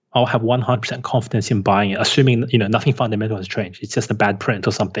 I'll have 100% confidence in buying it, assuming nothing fundamental has changed. It's just a bad print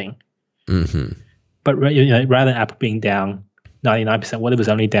or something. Mm-hmm. But rather than Apple being down 99%, what if it was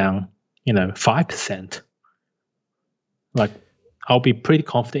only down 5%? Like I'll be pretty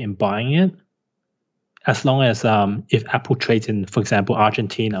confident in buying it, as long as if Apple trades in, for example,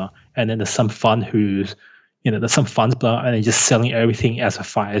 Argentina, and then there's some fund there's some funds blow and they're just selling everything as a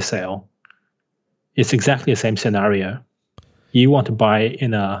fire sale. It's exactly the same scenario. You want to buy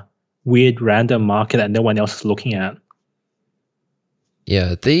in a weird random market that no one else is looking at.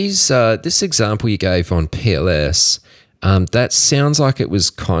 Yeah, this example you gave on PLS, that sounds like it was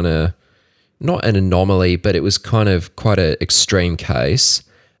kind of not an anomaly, but it was kind of quite an extreme case.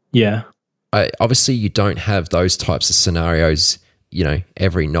 Yeah. Obviously, you don't have those types of scenarios,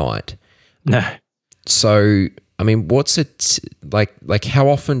 every night. No. So, I mean, what's it like? How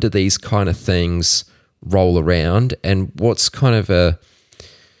often do these kind of things roll around, and what's kind of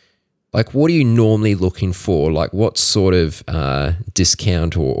what are you normally looking for? Like, what sort of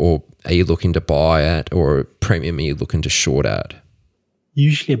discount or are you looking to buy at, or premium are you looking to short at?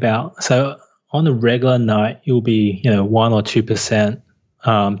 Usually so on a regular night, it will be 1 or 2%.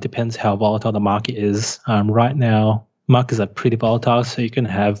 Depends how volatile the market is. Right now, markets are pretty volatile, so you can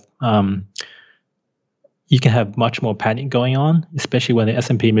have much more panic going on, especially when the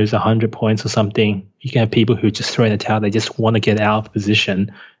S&P moves 100 points or something. You can have people who just throw in the towel. They just want to get out of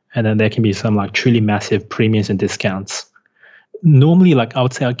position. And then there can be some like truly massive premiums and discounts. Normally, like I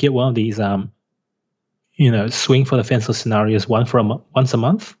would say I'll get one of these, swing for the fences scenarios once a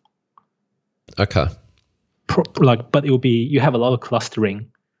month. Okay. But it will be, you have a lot of clustering.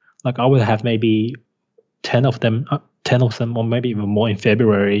 Like I would have maybe 10 of them, or maybe even more in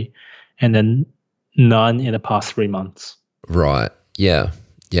February, and then none in the past 3 months. Right. Yeah.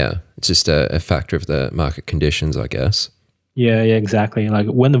 Yeah. It's just a factor of the market conditions, I guess. Yeah, exactly. Like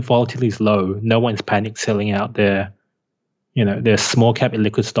when the volatility is low, no one's panic selling out their small cap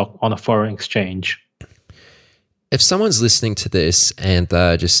illiquid stock on a foreign exchange. If someone's listening to this and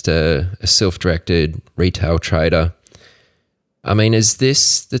they're just a self-directed retail trader, I mean, is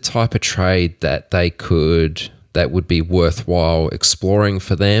this the type of trade that that would be worthwhile exploring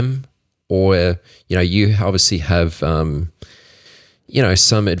for them? Or, you obviously have, some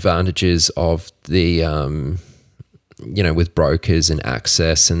advantages of the, with brokers and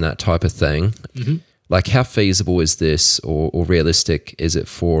access and that type of thing. Mm-hmm. Like, how feasible is this, or realistic is it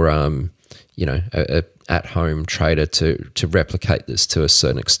for, a at-home trader to replicate this to a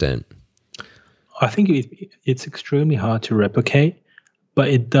certain extent? I think it's extremely hard to replicate, but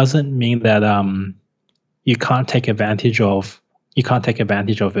it doesn't mean that you can't take advantage of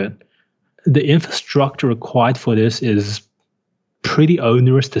it. The infrastructure required for this is pretty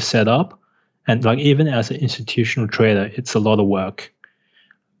onerous to set up, and like even as an institutional trader, it's a lot of work.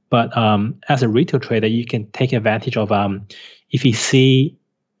 But as a retail trader, you can take advantage of if you see,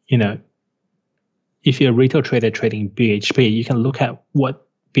 if you're a retail trader trading BHP, you can look at what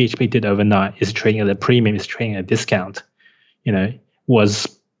BHP did overnight. Is it trading at a premium? Is it trading at a discount?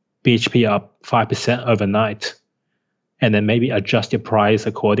 Was BHP up 5% overnight? And then maybe adjust your price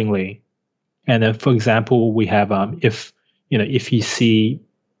accordingly. And then, for example, we have if you see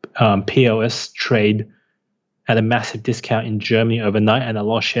PLS trade at a massive discount in Germany overnight and a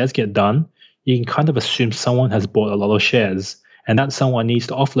lot of shares get done, you can kind of assume someone has bought a lot of shares, and that someone needs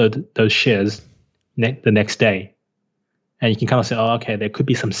to offload those shares the next day. And you can kind of say, oh, okay, there could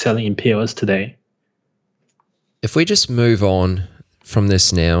be some selling in PLS today. If we just move on from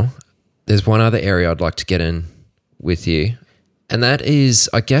this now, there's one other area I'd like to get in with you, and that is,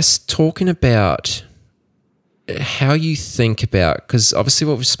 I guess, talking about how you think about, because obviously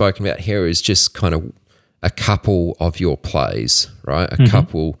what we've spoken about here is just kind of a couple of your plays, right? A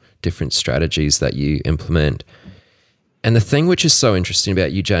couple different strategies that you implement. And the thing which is so interesting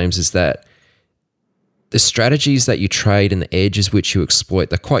about you, James, is that the strategies that you trade and the edges which you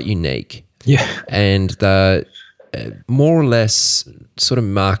exploit, they're quite unique. Yeah. And they're more or less sort of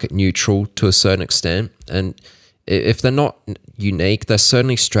market neutral to a certain extent. And if they're not unique, they're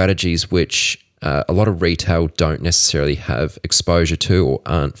certainly strategies which a lot of retail don't necessarily have exposure to or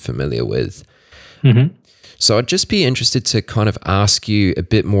aren't familiar with. Mm-hmm. So I'd just be interested to kind of ask you a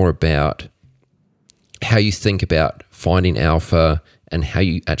bit more about how you think about finding alpha and how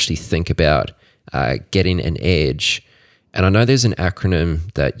you actually think about getting an edge. And I know there's an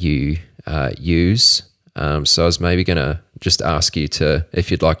acronym that you use. So I was maybe going to just ask you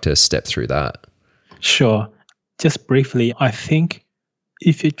if you'd like to step through that. Sure. Just briefly, I think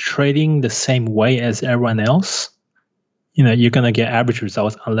if you're trading the same way as everyone else, you're going to get average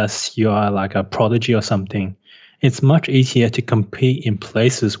results unless you are like a prodigy or something. It's much easier to compete in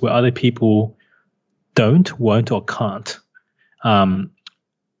places where other people don't, won't, or can't.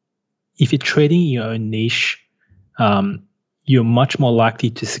 If you're trading your own niche, you're much more likely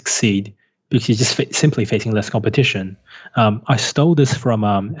to succeed because you're just simply facing less competition. I stole this from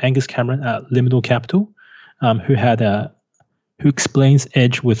Angus Cameron at Liminal Capital, who explains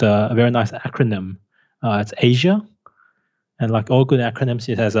edge with a very nice acronym. It's Asia. And like all good acronyms,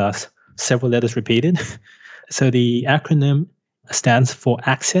 it has several letters repeated. So the acronym stands for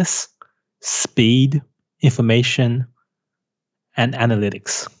access, speed, information, and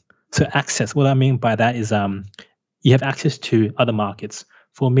analytics. So access, what I mean by that is you have access to other markets.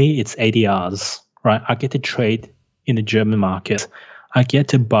 For me, it's ADRs, right? I get to trade in the German market. I get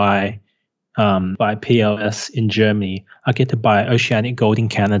to buy PLS in Germany. I get to buy Oceanic Gold in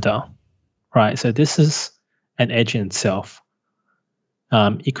Canada, right? So this is an edge in itself.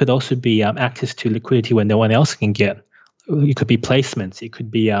 It could also be access to liquidity where no one else can get. It could be placements. It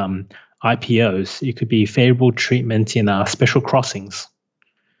could be IPOs. It could be favorable treatment in special crossings.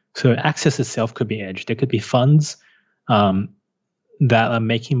 So access itself could be edge. There could be funds that are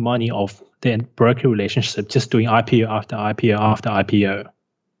making money off the broker relationship, just doing IPO after IPO after IPO.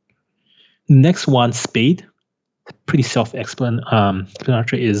 Next one, speed. Pretty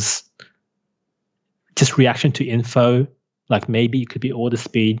self-explanatory, is just reaction to info. Like maybe it could be order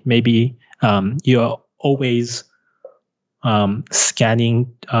speed. Maybe you're always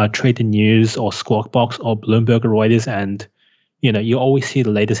scanning Trader News or Squawk Box or Bloomberg or Reuters, and you always see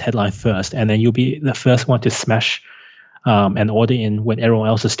the latest headline first, and then you'll be the first one to smash an order in when everyone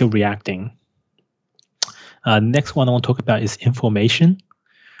else is still reacting. Next one I want to talk about is information.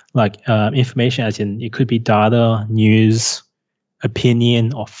 Like information as in it could be data, news,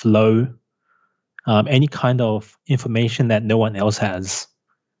 opinion, or flow. Any kind of information that no one else has.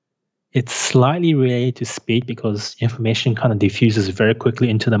 It's slightly related to speed because information kind of diffuses very quickly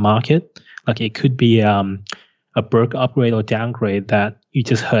into the market. Like it could be a broker upgrade or downgrade that you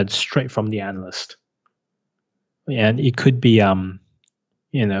just heard straight from the analyst. And it could be,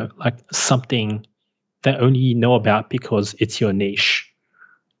 like something that only you know about because it's your niche.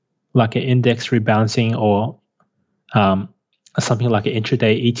 Like an index rebalancing or something like an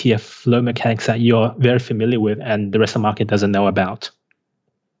intraday ETF flow mechanics that you're very familiar with and the rest of the market doesn't know about.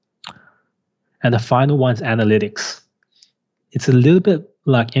 And the final one is analytics. It's a little bit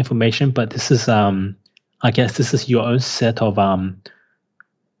like information, but this is, I guess, this is your own set of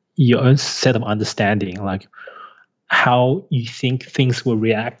understanding, like how you think things will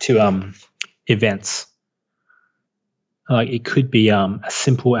react to events. Like it could be as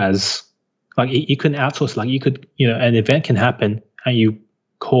simple as, like you can outsource, like you could, an event can happen and you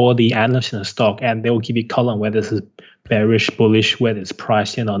call the analyst in the stock and they will give you color on whether this is bearish, bullish, whether it's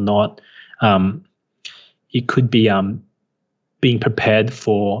priced in or not. It could be being prepared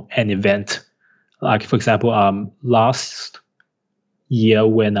for an event. Like for example, last year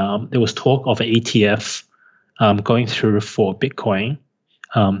when there was talk of an ETF going through for Bitcoin,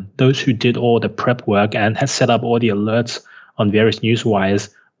 those who did all the prep work and had set up all the alerts on various news wires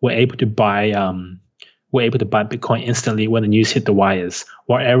were able to buy Bitcoin instantly when the news hit the wires,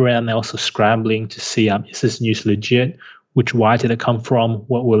 while everyone else was scrambling to see is this news legit? Which wire did it come from?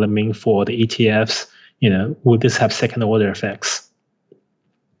 What will it mean for the ETFs? Will this have second order effects?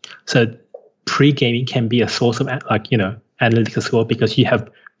 So pre-gaming can be a source of analytics as well, because you have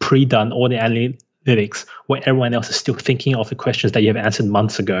pre-done all the analytics where everyone else is still thinking of the questions that you have answered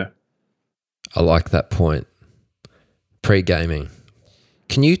months ago. I like that point. pre-gaming.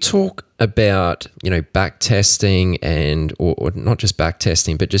 Can you talk about, back testing and or not just back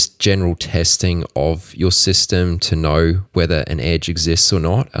testing, but just general testing of your system to know whether an edge exists or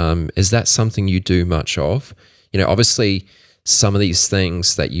not? Is that something you do much of? Obviously some of these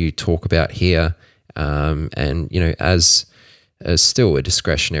things that you talk about here, and as still a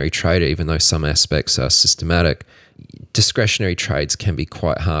discretionary trader, even though some aspects are systematic, discretionary trades can be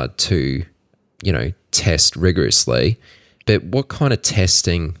quite hard to, test rigorously. But what kind of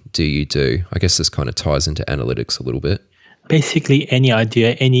testing do you do? I guess this kind of ties into analytics a little bit. Basically, any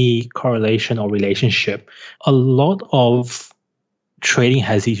idea, any correlation or relationship. A lot of trading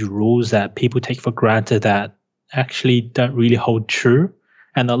has these rules that people take for granted that actually don't really hold true.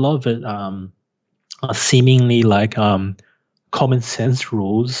 And a lot of it are seemingly like common sense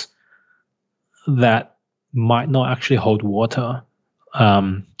rules that might not actually hold water.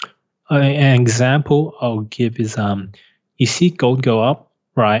 An example I'll give is you see gold go up,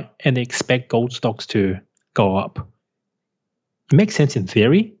 right? And they expect gold stocks to go up. It makes sense in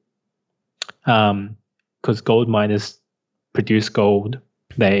theory, because gold miners produce gold.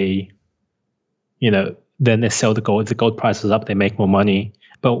 They, then they sell the gold. If the gold price is up, they make more money.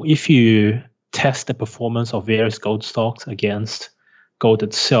 But if you test the performance of various gold stocks against gold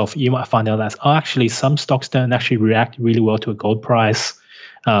itself, you might find out that actually some stocks don't actually react really well to a gold price.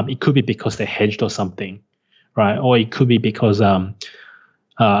 It could be because they're hedged or something, right? Or it could be because like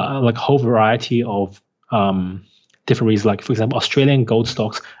a whole variety of different reasons. Like, for example, Australian gold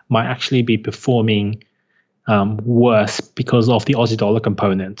stocks might actually be performing worse because of the Aussie dollar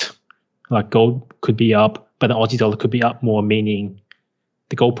component. Like gold could be up, but the Aussie dollar could be up more, meaning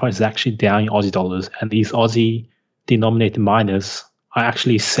the gold price is actually down in Aussie dollars. And these Aussie denominated miners are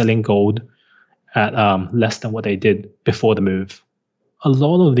actually selling gold at less than what they did before the move. A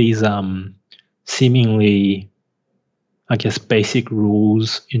lot of these seemingly, I guess, basic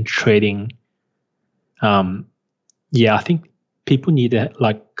rules in trading, I think people need to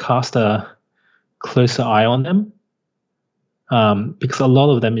cast a closer eye on them, because a lot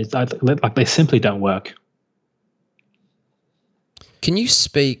of them is they simply don't work. Can you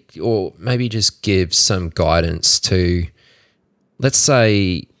speak or maybe just give some guidance to, let's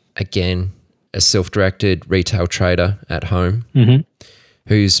say, again, a self-directed retail trader at home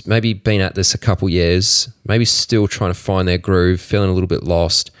who's maybe been at this a couple years, maybe still trying to find their groove, feeling a little bit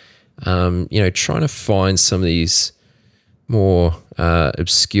lost, trying to find some of these more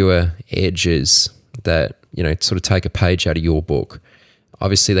obscure edges that, sort of take a page out of your book.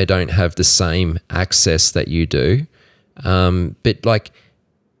 Obviously, they don't have the same access that you do. But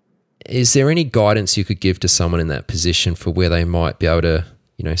is there any guidance you could give to someone in that position for where they might be able to,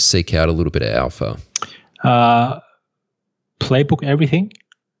 seek out a little bit of alpha? Playbook everything.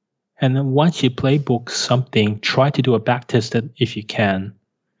 And then once you playbook something, try to do a back test if you can.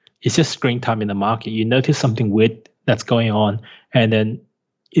 It's just screen time in the market. You notice something weird that's going on, and then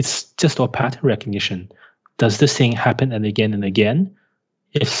it's just a pattern recognition. Does this thing happen and again and again?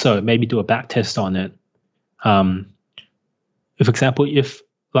 If so, maybe do a back test on it. For example, if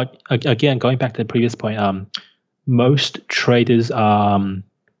again, going back to the previous point, most traders that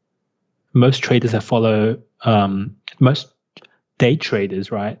follow most day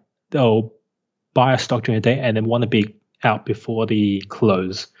traders, right? They'll buy a stock during the day and then want to be out before the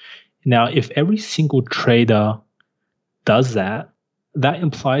close. Now, if every single trader does that, that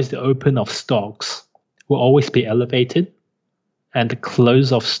implies the open of stocks will always be elevated and the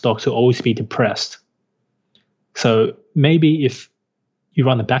close of stocks will always be depressed. So maybe if you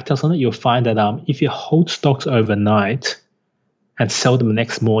run a backtest on it, you'll find that if you hold stocks overnight and sell them the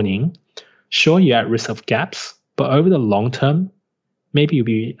next morning, sure, you're at risk of gaps, but over the long term, maybe you'll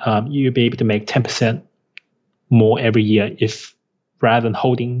be able to make 10% more every year if rather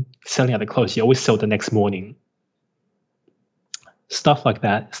than selling at the close, you always sell the next morning. Stuff like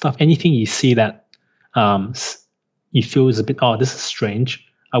that. Anything you see that you feel is a bit, this is strange.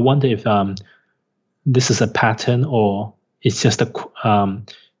 I wonder if this is a pattern or it's just a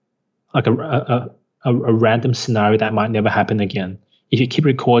random scenario that might never happen again. If you keep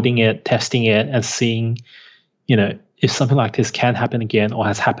recording it, testing it, and seeing, if something like this can happen again or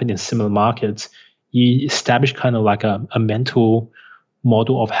has happened in similar markets, you establish kind of like a mental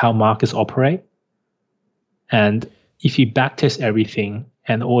model of how markets operate. And if you backtest everything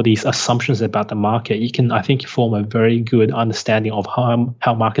and all these assumptions about the market, you can, I think, form a very good understanding of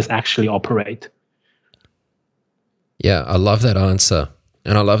how markets actually operate. Yeah, I love that answer.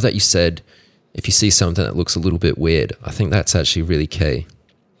 And I love that you said, if you see something that looks a little bit weird, I think that's actually really key.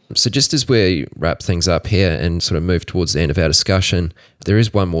 So just as we wrap things up here and sort of move towards the end of our discussion, there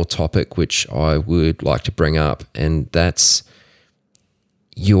is one more topic which I would like to bring up, and that's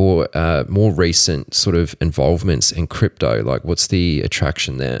your more recent sort of involvements in crypto. Like, what's the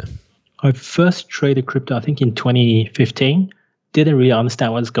attraction there? I first traded crypto, I think, in 2015. Didn't really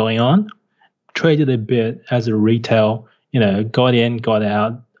understand what's going on. Traded a bit as a retail, got in, got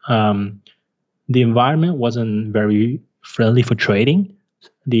out. The environment wasn't very friendly for trading.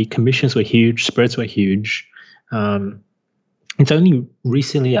 The commissions were huge, spreads were huge. It's only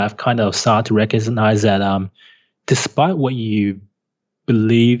recently I've kind of started to recognize that despite what you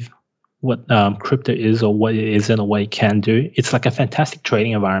believe what crypto is or what it isn't or what it can do, it's like a fantastic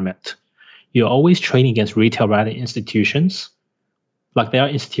trading environment. You're always trading against retail rather than institutions. Like there are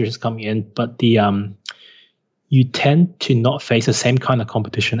institutions coming in, but you tend to not face the same kind of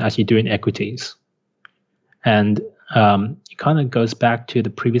competition as you do in equities. And it kind of goes back to the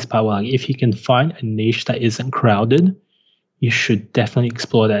previous part where if you can find a niche that isn't crowded, you should definitely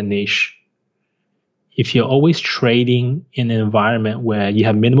explore that niche. If you're always trading in an environment where you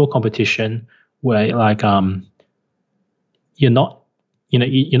have minimal competition, where you're not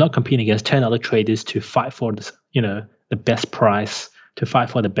competing against 10 other traders to fight for this, the best price, to fight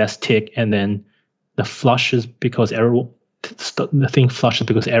for the best tick, and then the flushes because the thing flushes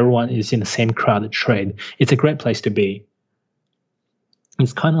because everyone is in the same crowded trade. It's a great place to be.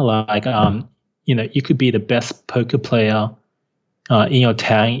 It's kind of like you could be the best poker player in your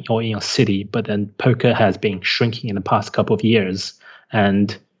town or in your city, but then poker has been shrinking in the past couple of years,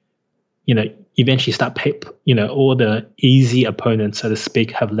 and eventually start all the easy opponents, so to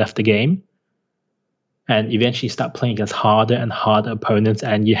speak, have left the game, and eventually start playing against harder and harder opponents,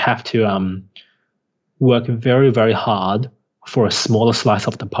 and you have to work very, very hard for a smaller slice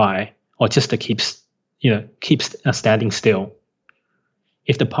of the pie, or just to keep standing still.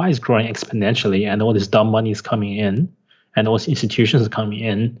 If the pie is growing exponentially and all this dumb money is coming in and all these institutions are coming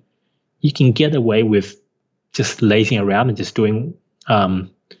in, you can get away with just lazing around and just doing,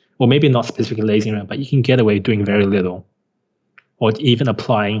 or maybe not specifically lazing around, but you can get away with doing very little, or even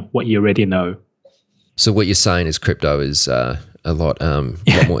applying what you already know. So what you're saying is crypto is a lot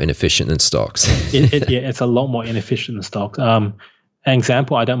more inefficient than stocks. It's a lot more inefficient than stocks. An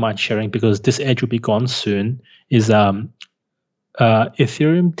example I don't mind sharing, because this edge will be gone soon, is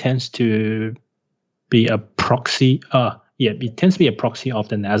Ethereum tends to be a proxy. It tends to be a proxy of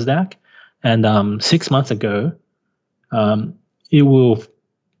the Nasdaq. And 6 months ago, it will,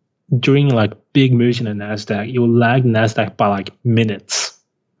 during like big moves in the Nasdaq, it will lag Nasdaq by like minutes.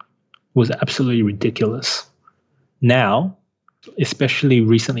 It was absolutely ridiculous. Now, especially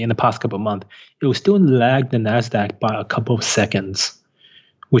recently in the past couple of months, it will still lag the Nasdaq by a couple of seconds,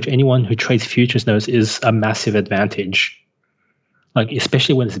 which anyone who trades futures knows is a massive advantage. Like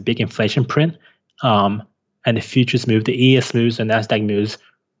especially when it's a big inflation print, and the futures move, the ES moves, the Nasdaq moves,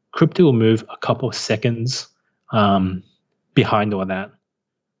 crypto will move a couple of seconds behind all that.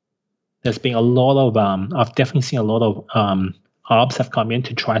 There's been a lot of I've definitely seen a lot of ARBs have come in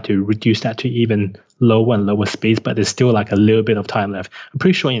to try to reduce that to even lower and lower speeds, but there's still like a little bit of time left. I'm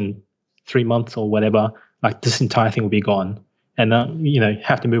pretty sure in 3 months or whatever, like this entire thing will be gone, and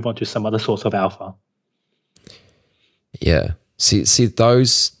have to move on to some other source of alpha. Yeah. See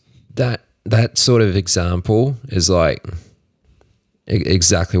those that sort of example is like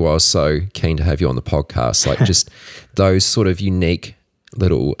exactly why I was so keen to have you on the podcast. Like just those sort of unique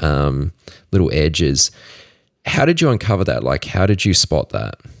little edges. How did you uncover that? Like, how did you spot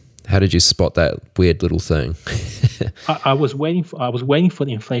that? How did you spot that weird little thing? I was waiting for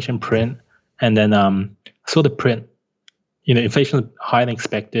the inflation print, and then saw the print. Inflation is higher than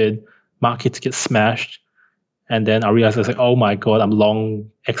expected. Markets get smashed, and then I realized I was like, oh my god, I'm long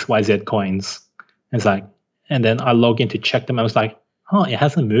XYZ coins. And then I log in to check them. I was like, it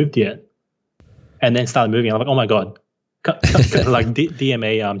hasn't moved yet. And then it started moving. I'm like, oh my god. Cut like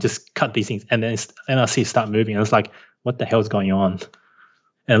DMA just cut these things, and then I see it start moving, and it's like, what the hell is going on?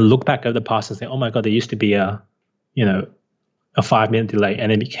 And look back over the past and say, oh my god, there used to be a 5-minute delay,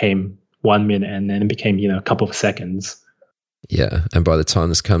 and it became 1 minute, and then it became a couple of seconds. Yeah, and by the time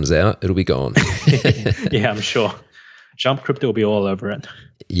this comes out, it'll be gone. Yeah, I'm sure. Jump Crypto will be all over it.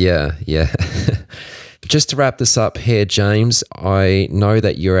 Yeah. Just to wrap this up here, James, I know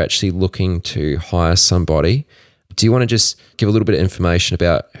that you're actually looking to hire somebody. Do you want to just give a little bit of information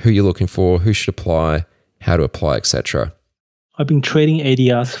about who you're looking for, who should apply, how to apply, etc.? I've been trading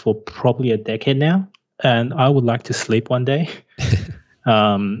ADRs for probably a decade now, and I would like to sleep one day.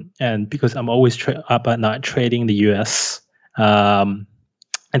 And because I'm always up at night trading the US,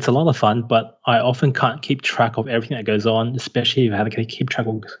 It's a lot of fun, but I often can't keep track of everything that goes on, especially if I have to keep track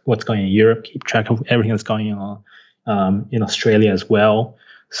of what's going on in Europe, keep track of everything that's going on in Australia as well.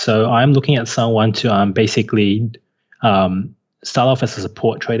 So I'm looking at someone to basically start off as a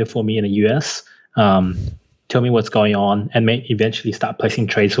support trader for me in the US, tell me what's going on, and may eventually start placing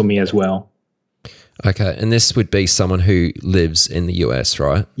trades for me as well. Okay, and this would be someone who lives in the US,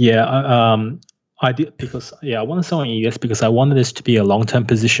 right? Yeah, I did because I wanted someone in the US because I wanted this to be a long-term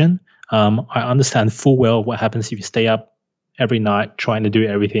position. I understand full well what happens if you stay up every night trying to do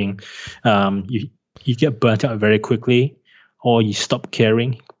everything. You get burnt out very quickly, or you stop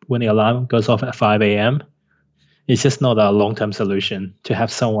caring when the alarm goes off at 5 a.m. It's just not a long-term solution to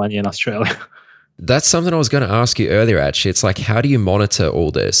have someone in Australia. That's something I was going to ask you earlier, actually. It's like, how do you monitor all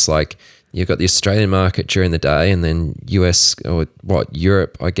this? Like, you've got the Australian market during the day, and then US or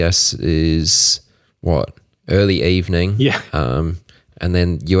Europe, I guess, is early evening. Yeah. And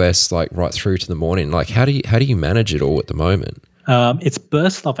then US like right through to the morning. Like, how do you manage it all at the moment? It's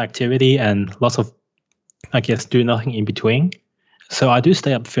bursts of activity and lots of, I guess, do nothing in between. So I do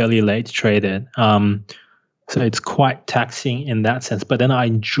stay up fairly late to trade it. So it's quite taxing in that sense, but then I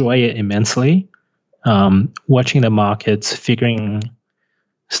enjoy it immensely. Watching the markets, figuring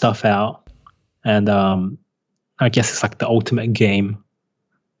stuff out, and I guess it's like the ultimate game.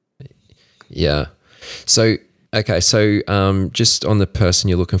 Yeah. So okay, so just on the person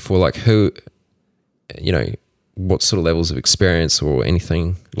you're looking for, like who, what sort of levels of experience or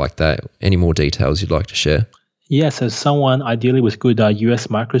anything like that? Any more details you'd like to share? Yeah, so someone ideally with good US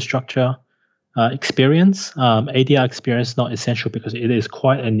microstructure experience. ADR experience not essential because it is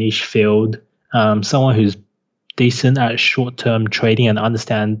quite a niche field. Someone who's decent at short-term trading and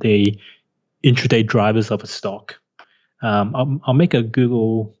understand the intraday drivers of a stock. I'll make a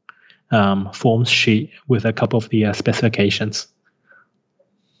Google Forms sheet with a couple of the specifications.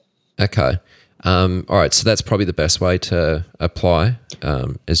 Okay. All right. So that's probably the best way to apply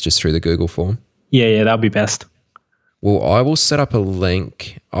is just through the Google form. Yeah, that'll be best. Well, I will set up a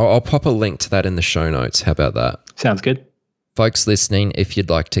link. I'll pop a link to that in the show notes. How about that? Sounds good. Folks listening, if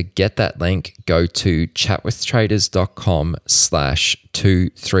you'd like to get that link, go to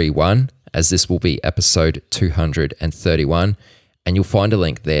chatwithtraders.com/231, as this will be episode 231, and you'll find a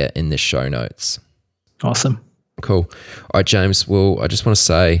link there in the show notes. Awesome. Cool. All right, James. Well, I just want to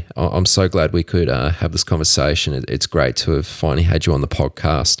say I'm so glad we could have this conversation. It's great to have finally had you on the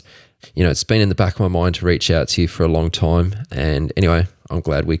podcast. It's been in the back of my mind to reach out to you for a long time. And anyway, I'm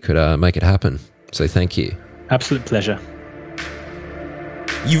glad we could make it happen. So thank you. Absolute pleasure.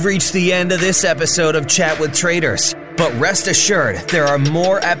 You've reached the end of this episode of Chat with Traders. But rest assured, there are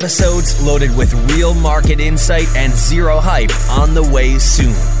more episodes loaded with real market insight and zero hype on the way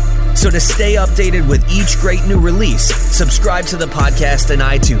soon. So to stay updated with each great new release, subscribe to the podcast in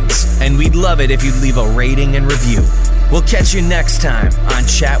iTunes. And we'd love it if you'd leave a rating and review. We'll catch you next time on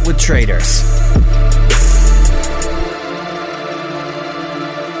Chat with Traders.